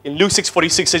day? In Luke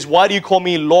 6:46 says, why do you call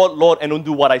me Lord, Lord, and don't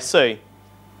do what I say?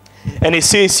 And it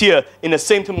says here, in the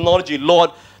same terminology, Lord,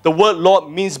 the word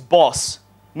Lord means boss,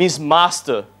 means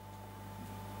master,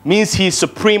 means He is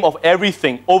supreme of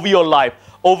everything over your life,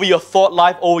 over your thought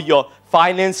life, over your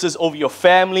finances, over your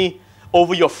family,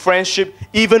 over your friendship,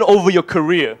 even over your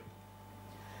career.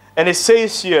 And it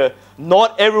says here,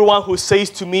 not everyone who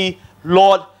says to me,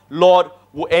 Lord, Lord,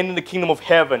 will end in the kingdom of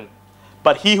heaven,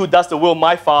 but he who does the will of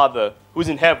my Father who is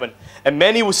in heaven. And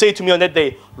many will say to me on that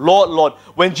day, Lord, Lord.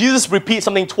 When Jesus repeats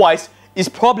something twice, it's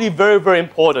probably very, very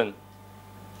important.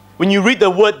 When you read the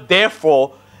word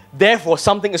therefore,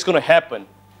 something is going to happen.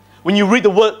 When you read the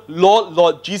word Lord,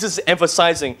 Lord, Jesus is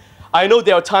emphasizing. I know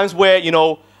there are times where,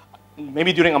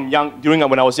 maybe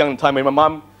when I was young in time, when my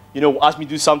mom, asked me to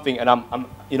do something, and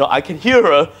I can hear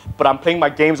her, but I'm playing my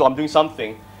games or I'm doing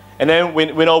something. And then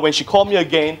when she called me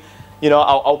again,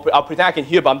 I'll pretend I can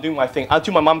hear, but I'm doing my thing.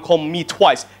 Until my mom called me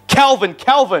twice. Calvin,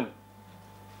 Calvin.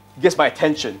 Gets my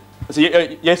attention. I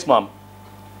say, yes, Mom.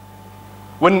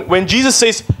 When Jesus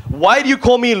says, why do you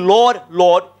call me Lord,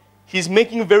 Lord? He's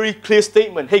making a very clear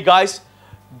statement. Hey, guys,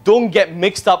 don't get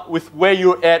mixed up with where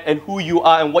you're at and who you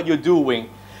are and what you're doing.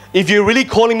 If you're really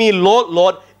calling me Lord,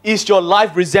 Lord, is your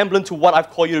life resemblant to what I've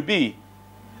called you to be?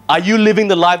 Are you living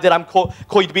the life that I'm called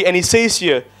you to be? And He says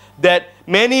here, that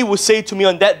many will say to me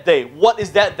on that day, what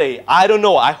is that day? I don't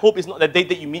know. I hope it's not that day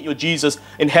that you meet your Jesus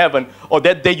in heaven or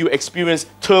that day you experience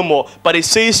turmoil. But it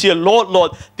says here, Lord,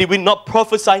 Lord, did we not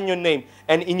prophesy in your name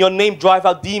and in your name drive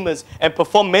out demons and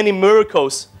perform many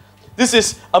miracles? This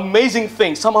is amazing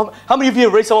thing. How many of you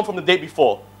have raised someone from the dead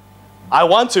before? I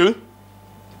want to.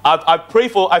 I've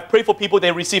prayed for people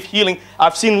that receive healing.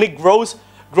 I've seen leg grows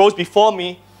before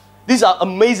me. These are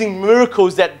amazing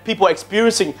miracles that people are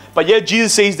experiencing. But yet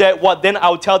Jesus says that, what? Then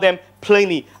I'll tell them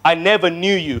plainly, I never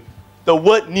knew you. The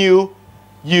word knew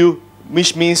you,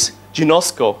 which means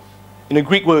ginosko. In the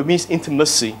Greek word, it means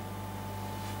intimacy.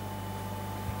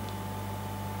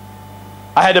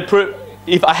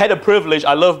 If I had a privilege,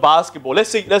 I love basketball. Let's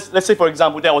say for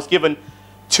example, that I was given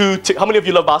how many of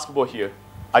you love basketball here?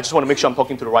 I just want to make sure I'm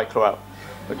talking to the right crowd.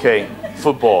 Okay,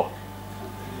 football.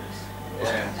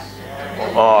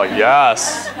 Oh,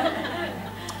 yes.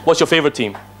 What's your favorite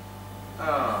team?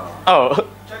 Oh,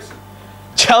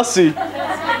 Chelsea.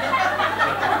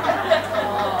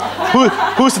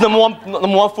 Who's the number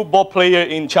one football player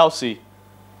in Chelsea?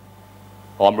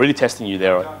 Oh, I'm really testing you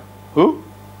there. Who?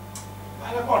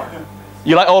 I like all of them.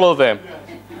 You like all of them?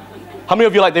 How many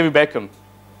of you like David Beckham?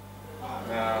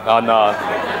 Oh, no.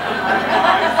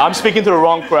 I'm speaking to the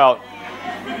wrong crowd.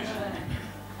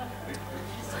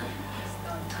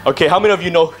 Okay, how many of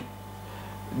you know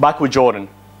Michael Jordan?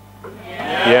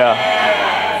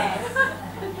 Yeah.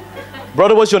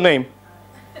 Brother, what's your name?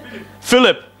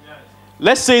 Philip.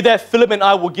 Let's say that Philip and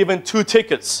I were given 2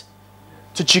 tickets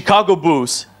to Chicago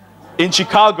Bulls in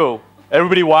Chicago.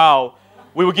 Everybody, wow.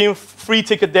 We were given free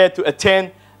ticket there to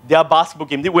attend their basketball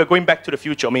game. We're going back to the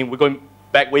future. I mean, we're going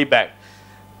back, way back.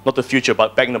 Not the future,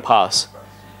 but back in the past.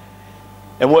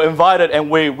 And we're invited, and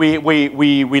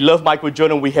we love Michael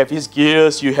Jordan. We have his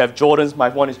gears. You have Jordans. My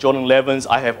one is Jordan 11s.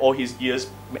 I have all his gears,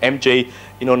 MJ,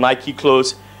 Nike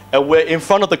clothes. And we're in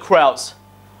front of the crowds.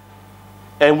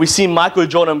 And we see Michael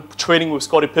Jordan training with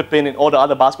Scottie Pippen and all the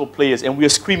other basketball players. And we are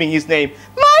screaming his name,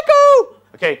 Michael!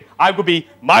 Okay, I will be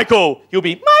Michael. He'll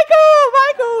be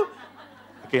Michael!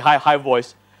 Okay, high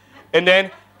voice. And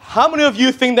then, how many of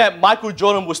you think that Michael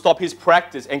Jordan will stop his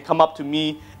practice and come up to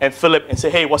me and Philip and say,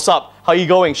 hey, what's up? How you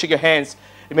going? Shake your hands.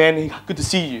 Hey, man, good to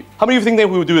see you. How many of you think that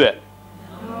we will do that?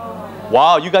 No.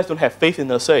 Wow, you guys don't have faith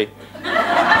in us, eh?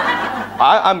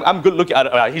 I'm good looking.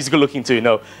 He's good looking too,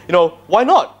 why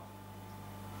not?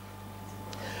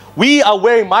 We are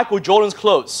wearing Michael Jordan's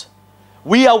clothes.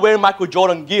 We are wearing Michael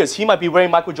Jordan gears. He might be wearing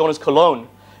Michael Jordan's cologne.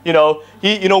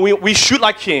 We shoot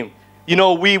like him.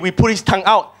 We put his tongue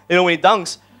out. When he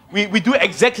dunks, we do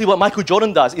exactly what Michael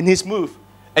Jordan does in his move.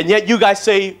 And yet you guys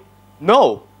say,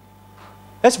 no.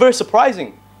 That's very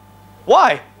surprising.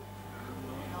 Why?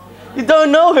 You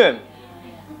don't know him.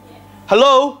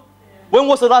 Hello? When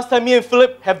was the last time me and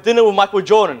Philip have dinner with Michael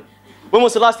Jordan? When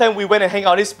was the last time we went and hang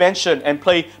out in his mansion and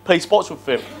play sports with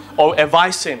him? Or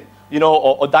advise him,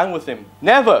 or dine with him?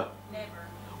 Never.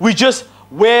 We just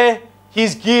wear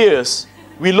his gears.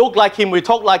 We look like him, we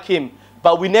talk like him,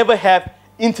 but we never have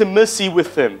intimacy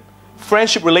with him,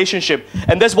 friendship, relationship.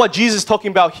 And that's what Jesus is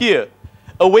talking about here.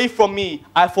 Away from me,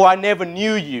 for I never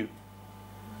knew you.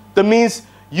 That means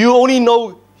you only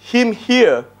know him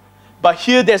here, but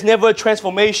here there's never a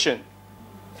transformation.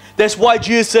 That's why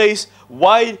Jesus says,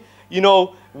 why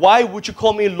would you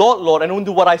call me Lord, Lord, and don't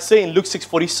do what I say in Luke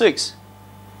 6:46?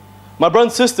 My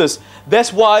brothers and sisters,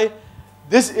 that's why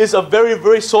this is a very,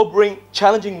 very sobering,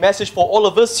 challenging message for all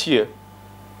of us here.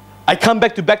 I come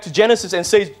back to Genesis and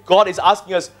say, God is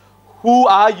asking us, who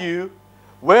are you?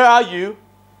 Where are you?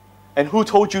 And who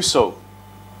told you so?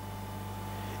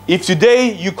 If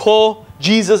today you call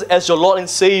Jesus as your Lord and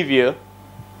Savior,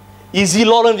 is He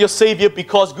Lord and your Savior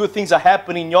because good things are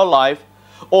happening in your life?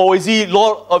 Or is He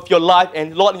Lord of your life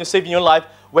and Lord and your Savior in your life?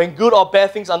 When good or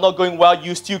bad things are not going well,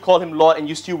 you still call Him Lord and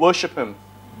you still worship Him.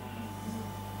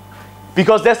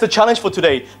 Because that's the challenge for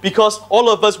today. Because all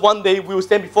of us, one day, we will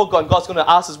stand before God and God's going to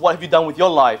ask us, what have you done with your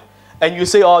life? And you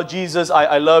say, oh, Jesus,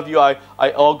 I love you.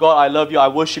 Oh, God, I love you. I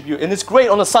worship you. And it's great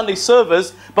on a Sunday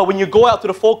service, but when you go out to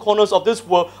the four corners of this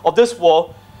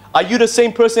world, are you the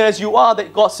same person as you are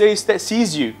that God says that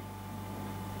sees you?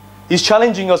 He's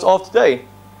challenging us all today.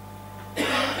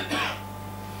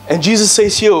 And Jesus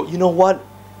says here, you know what?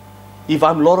 If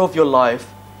I'm Lord of your life,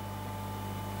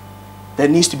 there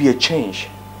needs to be a change.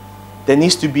 There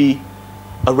needs to be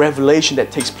a revelation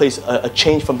that takes place, a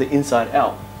change from the inside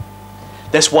out.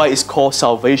 That's why it's called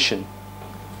salvation.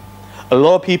 A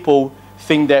lot of people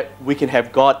think that we can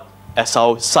have God as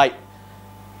our sight,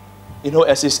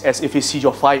 as if He sees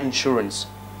your fire insurance.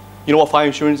 You know what fire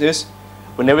insurance is?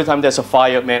 When every time there's a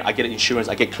fire, man, I get insurance,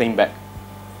 I get claim back.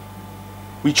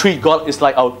 We treat God as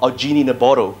like our genie in a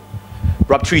bottle.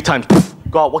 Rub 3 times.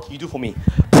 God, what can you do for me?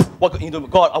 What can you do?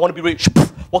 God, I want to be rich.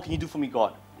 What can you do for me,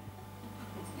 God?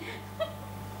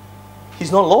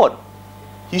 He's not Lord.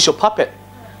 He's your puppet.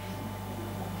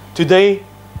 Today,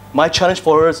 my challenge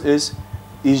for us is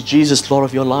Jesus Lord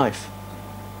of your life?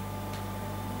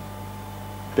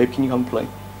 Babe, can you come play?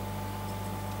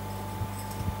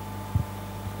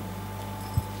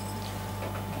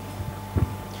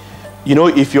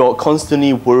 If you're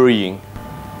constantly worrying,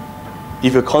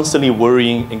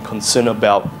 and concerned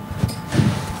about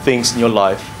things in your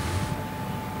life,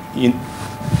 it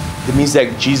means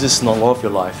that Jesus is not Lord of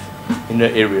your life in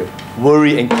that area.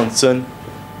 Worry and concern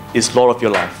is Lord of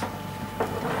your life.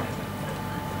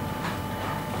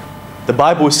 The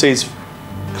Bible says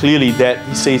clearly that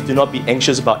He says, do not be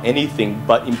anxious about anything,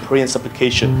 but in prayer and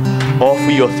supplication, offer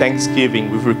your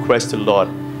thanksgiving with request to the Lord.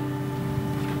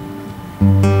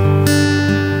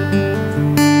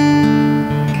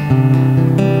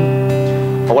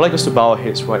 I would like us to bow our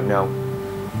heads right now.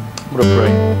 I'm going to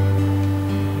pray.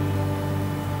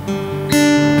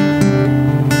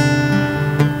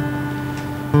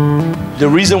 The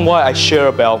reason why I share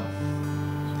about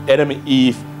Adam and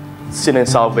Eve, sin and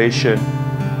salvation,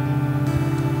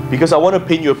 because I want to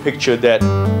paint you a picture that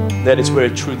is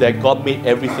very true, that God made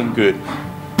everything good.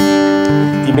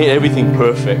 He made everything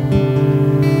perfect.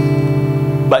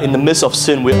 But in the midst of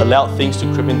sin, we allowed things to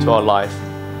creep into our life,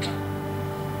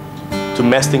 to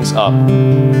mess things up.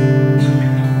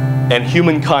 And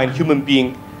humankind, human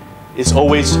being, is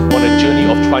always on a journey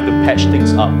of trying to patch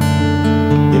things up.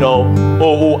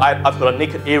 I've got a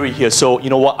naked area here, so you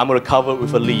know what? I'm going to cover it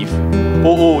with a leaf.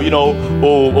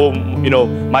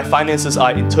 My finances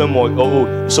are in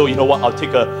turmoil. So you know what?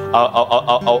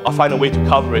 I'll find a way to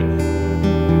cover it.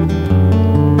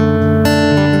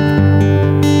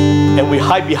 And we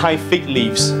hide behind fig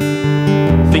leaves,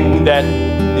 thinking that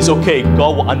it's okay.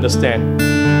 God will understand.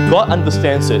 God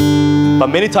understands it, but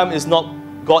many times it's not.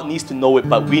 God needs to know it,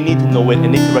 but we need to know it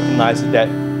and need to recognize that,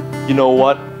 you know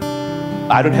what?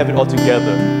 I don't have it all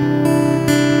together,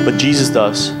 but Jesus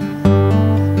does.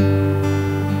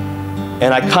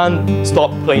 And I can't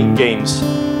stop playing games,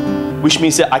 which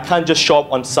means that I can't just show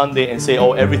up on Sunday and say,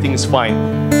 oh, everything is fine.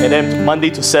 And then Monday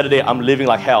to Saturday, I'm living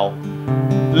like hell.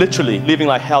 Literally living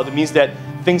like hell. That means that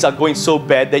things are going so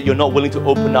bad that you're not willing to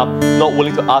open up, not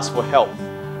willing to ask for help,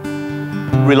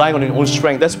 relying on your own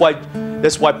strength. That's why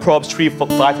Proverbs 3,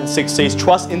 5, and 6 says,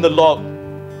 trust in the Lord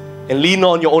and lean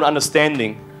on your own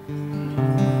understanding.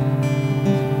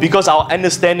 Because our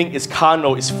understanding is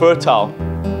carnal, is fertile.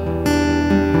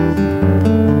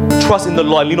 Trust in the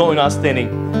Lord, lean on your understanding.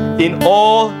 In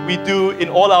all we do, in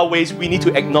all our ways, we need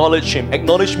to acknowledge Him.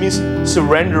 Acknowledge means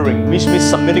surrendering, which means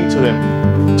submitting to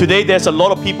Him. Today, there's a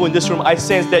lot of people in this room, I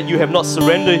sense that you have not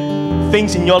surrendered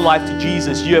things in your life to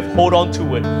Jesus. You have held on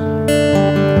to it.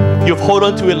 You've held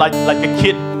on to it like a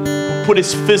kid who put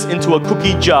his fist into a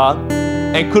cookie jar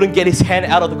and couldn't get his hand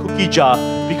out of the cookie jar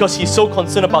because he's so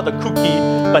concerned about the cookie,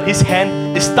 but his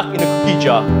hand is stuck in the cookie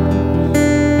jar.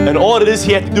 And all it is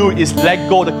he had to do is let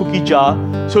go of the cookie jar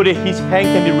so that his hand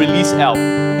can be released out.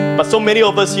 But so many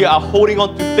of us here are holding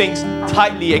on to things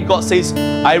tightly, and God says,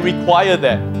 I require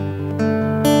that.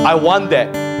 I want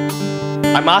that.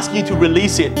 I'm asking you to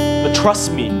release it, but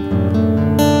trust me.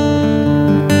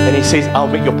 And he says, I'll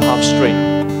make your path straight.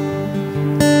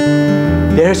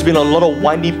 There has been a lot of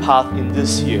windy path in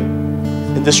this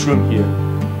room here.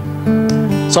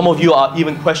 Some of you are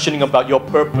even questioning about your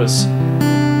purpose.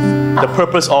 The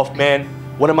purpose of, man,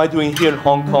 what am I doing here in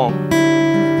Hong Kong?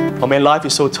 Oh man, life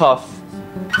is so tough.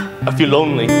 I feel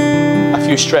lonely. I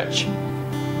feel stretched.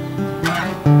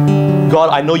 God,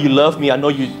 I know you love me. I know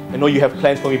you have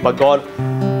plans for me, but God,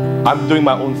 I'm doing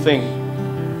my own thing.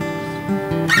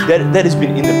 That is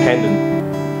being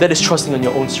independent. That is trusting on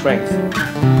your own strength.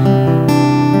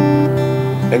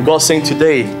 And God's saying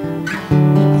today,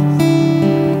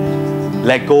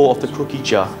 let go of the cookie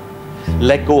jar.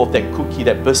 Let go of that cookie,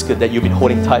 that biscuit that you've been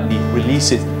holding tightly.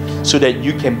 Release it so that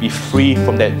you can be free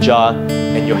from that jar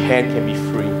and your hand can be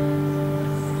free.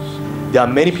 There are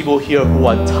many people here who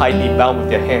are tightly bound with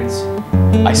their hands.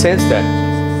 I sense that.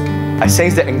 I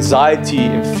sense that anxiety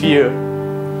and fear,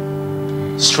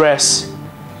 stress.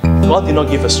 God did not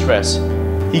give us stress.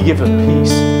 He gave us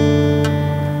peace.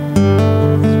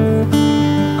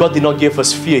 God did not give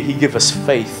us fear. He gave us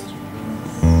faith.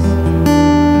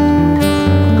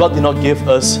 God did not give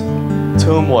us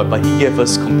turmoil, but He gave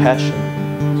us compassion.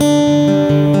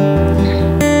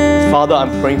 Father,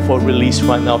 I'm praying for a release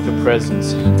right now of your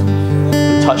presence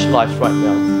to touch lives right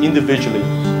now, individually.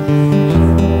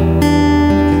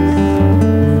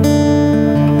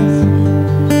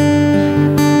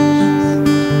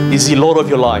 Is He Lord of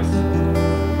your life?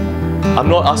 I'm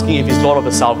not asking if He's Lord of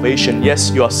the salvation. Yes,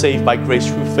 you are saved by grace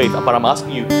through faith, but I'm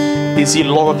asking you, is He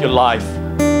Lord of your life?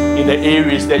 In the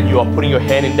areas that you are putting your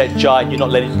hand in that jar and you're not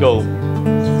letting go.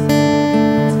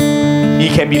 He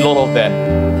can be Lord of that.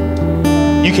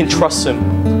 You can trust Him.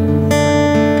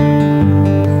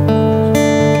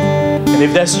 And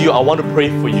if that's you, I want to pray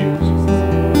for you.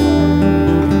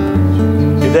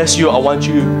 If that's you, I want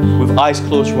you with eyes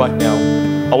closed right now.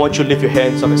 I want you to lift your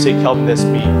hands up and say, Calvin, that's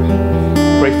me.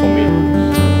 Pray for me.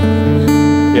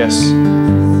 Yes.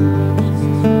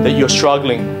 That you're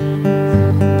struggling.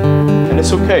 And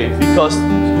it's okay, because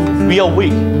we are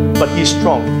weak, but He's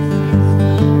strong.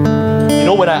 You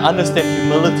know, when I understand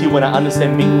humility, when I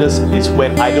understand meekness, is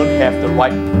when I don't have the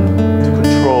right to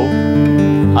control.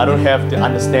 I don't have the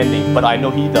understanding, but I know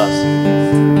He does.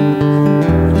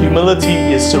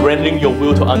 Humility is surrendering your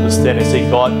will to understand and say,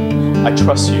 God, I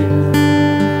trust you.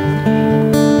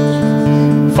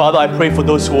 Father, I pray for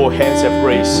those whose hands have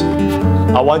raised.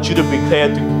 I want you to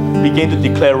begin to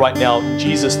declare right now, in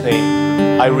Jesus' name,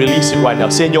 I release it right now.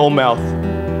 Say in your own mouth.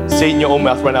 Say it in your own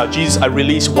mouth right now. Jesus, I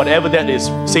release whatever that is.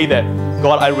 Say that.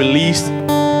 God, I release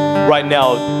right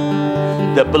now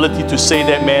the ability to say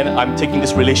that, man, I'm taking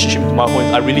this relationship into my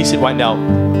hands. I release it right now.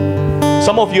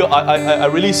 Some of you, I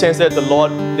really sense that the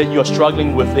Lord, that you are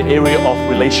struggling with the area of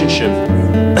relationship.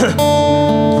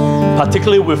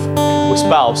 Particularly with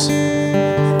spouse.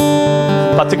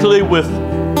 Particularly with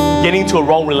getting to a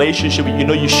wrong relationship. You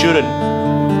know you shouldn't.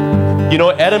 You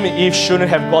know, Adam and Eve shouldn't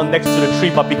have gone next to the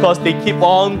tree, but because they keep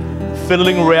on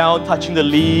fiddling around, touching the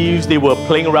leaves, they were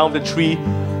playing around with the tree,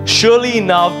 surely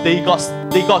enough, they got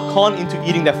conned into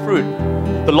eating that fruit.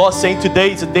 The Lord's saying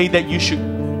today is a day that you should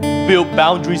build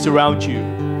boundaries around you.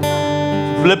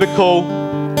 Biblical,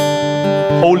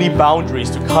 holy boundaries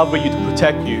to cover you, to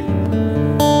protect you.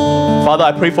 Father,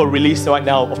 I pray for a release right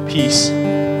now of peace.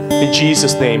 In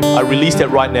Jesus' name, I release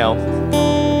that right now.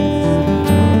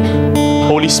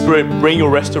 Holy Spirit, bring your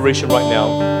restoration right now.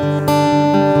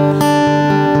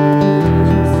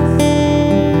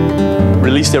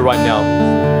 Release that right now.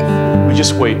 We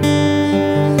just wait.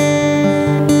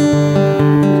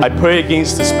 I pray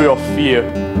against the spirit of fear.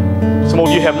 Some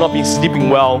of you have not been sleeping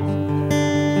well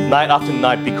night after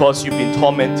night because you've been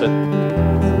tormented.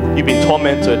 You've been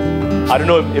tormented. I don't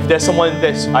know if there's someone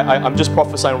that's, I'm just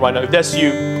prophesying right now. If that's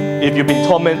you, if you've been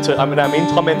tormented, I mean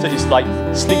tormented is like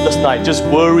sleepless night, just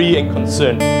worry and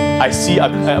concern. I see a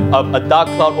dark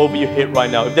cloud over your head right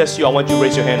now. If that's you, I want you to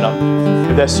raise your hand up.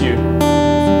 If that's you, I'm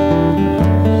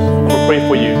going to pray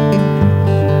for you.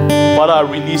 Father, I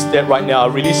release that right now. I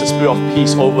release the spirit of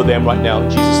peace over them right now in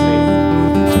Jesus' name.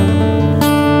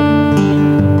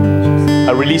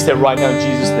 I release that right now in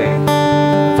Jesus' name.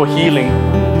 For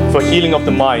healing of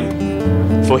the mind.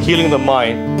 For healing the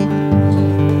mind.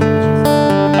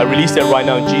 I release that right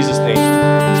now in Jesus' name.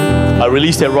 I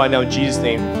release that right now in Jesus'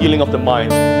 name. Healing of the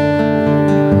mind.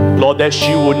 Lord, that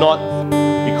she would not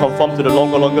be conformed to the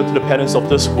longer to the patterns of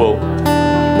this world,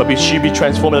 but she be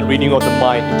transformed in the renewing of the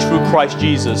mind through Christ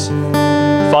Jesus.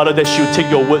 Father, that she would take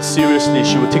your word seriously.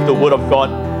 She would take the word of God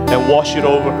and wash it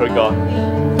over her, God.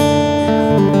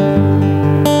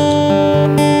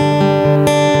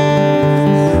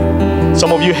 Some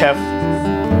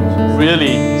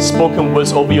really spoken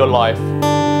words over your life,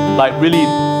 like really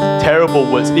terrible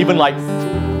words, even like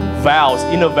vows,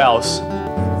 inner vows.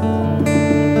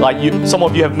 Like some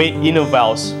of you have made inner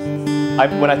vows.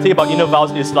 When I think about inner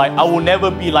vows, it's like, I will never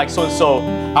be like so and so.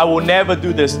 I will never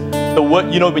do this. The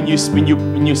word, you know, when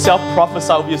you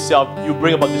self-prophesy over yourself, you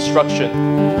bring about destruction.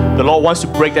 The Lord wants to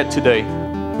break that today.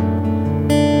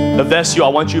 If that's you, I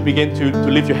want you to begin to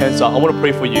lift your hands up. I want to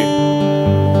pray for you.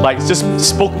 Like just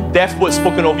death words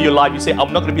spoken over your life. You say,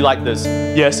 I'm not going to be like this.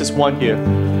 Yes, there's one here.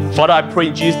 Father, I pray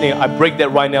in Jesus' name. I break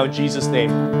that right now in Jesus'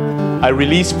 name. I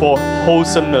release for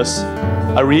wholesomeness.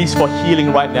 I release for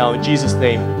healing right now in Jesus'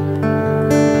 name.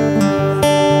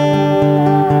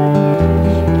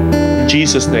 In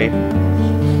Jesus' name.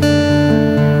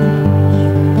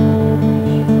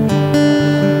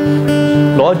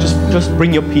 Lord, just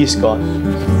bring your peace, God.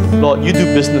 Lord, you do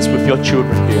business with your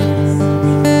children here.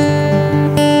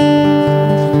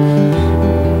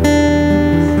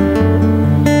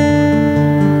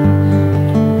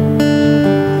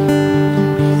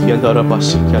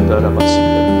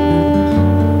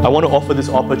 I want to offer this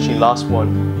opportunity, last one,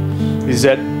 is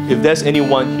that if there's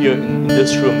anyone here in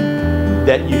this room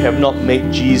that you have not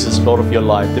made Jesus Lord of your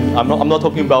life, then I'm not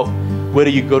talking about whether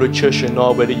you go to church or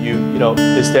not, whether you know,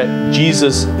 it's that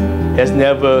Jesus has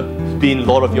never been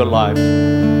Lord of your life.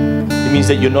 It means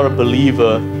that you're not a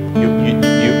believer,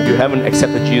 you haven't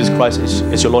accepted Jesus Christ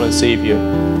as your Lord and Savior.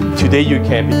 Today you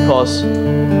can, because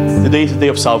today is the day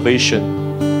of salvation.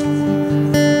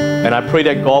 And I pray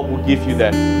that God will give you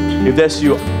that. If that's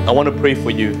you, I want to pray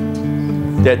for you.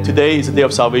 That today is the day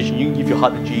of salvation. You can give your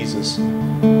heart to Jesus.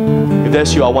 If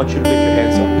that's you, I want you to lift your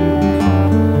hands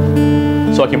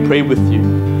up, so I can pray with you.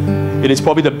 It is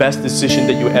probably the best decision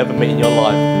that you ever made in your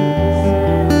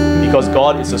life. Because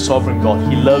God is a sovereign God.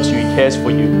 He loves you. He cares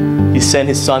for you. He sent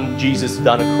His Son, Jesus,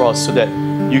 down the cross so that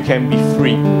you can be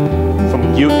free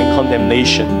from guilt and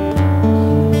condemnation.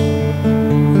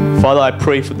 Father, I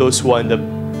pray for those who are in the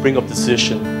brink of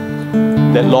decision,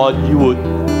 that Lord, you would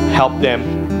help them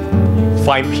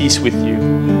find peace with you.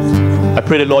 I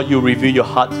pray that Lord, you reveal your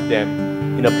heart to them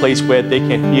in a place where they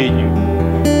can hear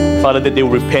you. Father, that they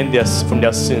will repent from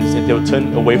their sins, that they will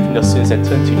turn away from their sins and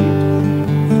turn to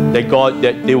you. That God,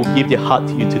 that they will give their heart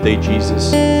to you today,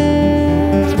 Jesus.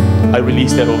 I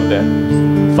release that over there.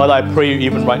 Father, I pray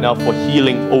even right now for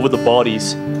healing over the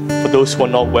bodies, for those who are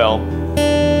not well.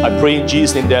 I pray in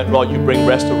Jesus' name that, Lord, you bring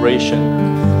restoration.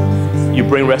 You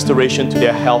bring restoration to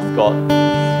their health, God.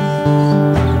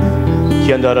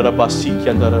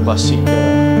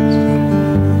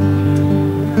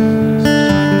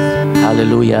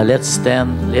 Hallelujah. Let's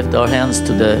stand, lift our hands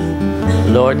to the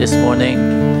Lord this morning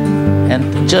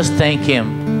and just thank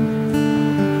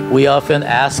Him. We often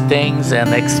ask things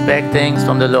and expect things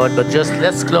from the Lord, but just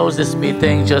let's close this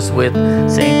meeting just with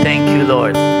saying thank you,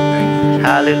 Lord.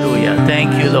 Hallelujah.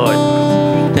 Thank you, Lord.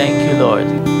 Thank you, Lord.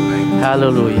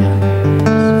 Hallelujah.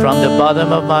 From the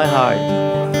bottom of my heart,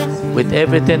 with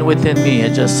everything within me, I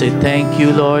just say thank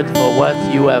you, Lord, for what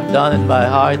you have done in my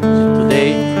heart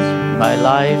today, in my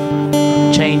life,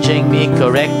 changing me,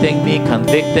 correcting me,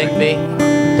 convicting me.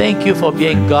 Thank you for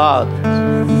being God,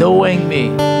 knowing me.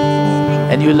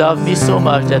 And you love me so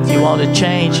much that you want to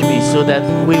change me so that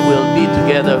we will be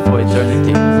together for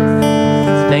eternity.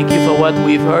 Thank you for what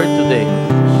we've heard today.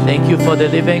 Thank you for the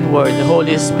living word, the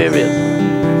Holy Spirit.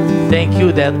 Thank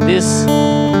you that this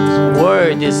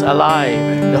word is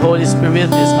alive. The Holy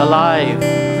Spirit is alive.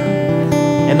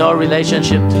 And our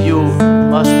relationship to you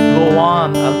must go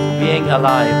on being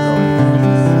alive,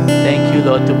 Lord. Thank you,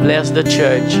 Lord, to bless the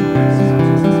church.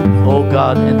 Oh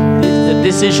God, and the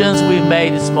decisions we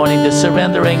made this morning, the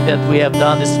surrendering that we have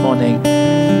done this morning,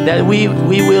 that we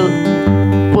will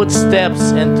put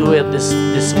steps into it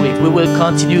this week. We will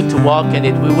continue to walk in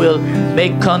it. We will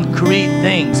make concrete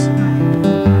things.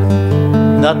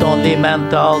 Not only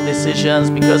mental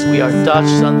decisions because we are touched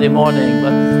Sunday morning,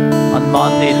 but on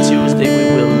Monday, Tuesday,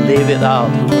 we will live it out.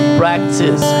 We will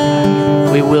practice.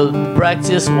 We will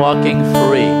practice walking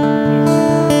free,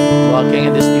 walking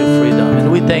in this new freedom.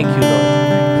 And we thank you,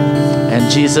 Lord. In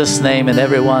Jesus' name, and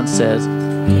everyone says,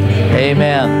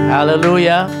 Amen.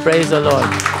 Hallelujah. Praise the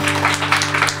Lord.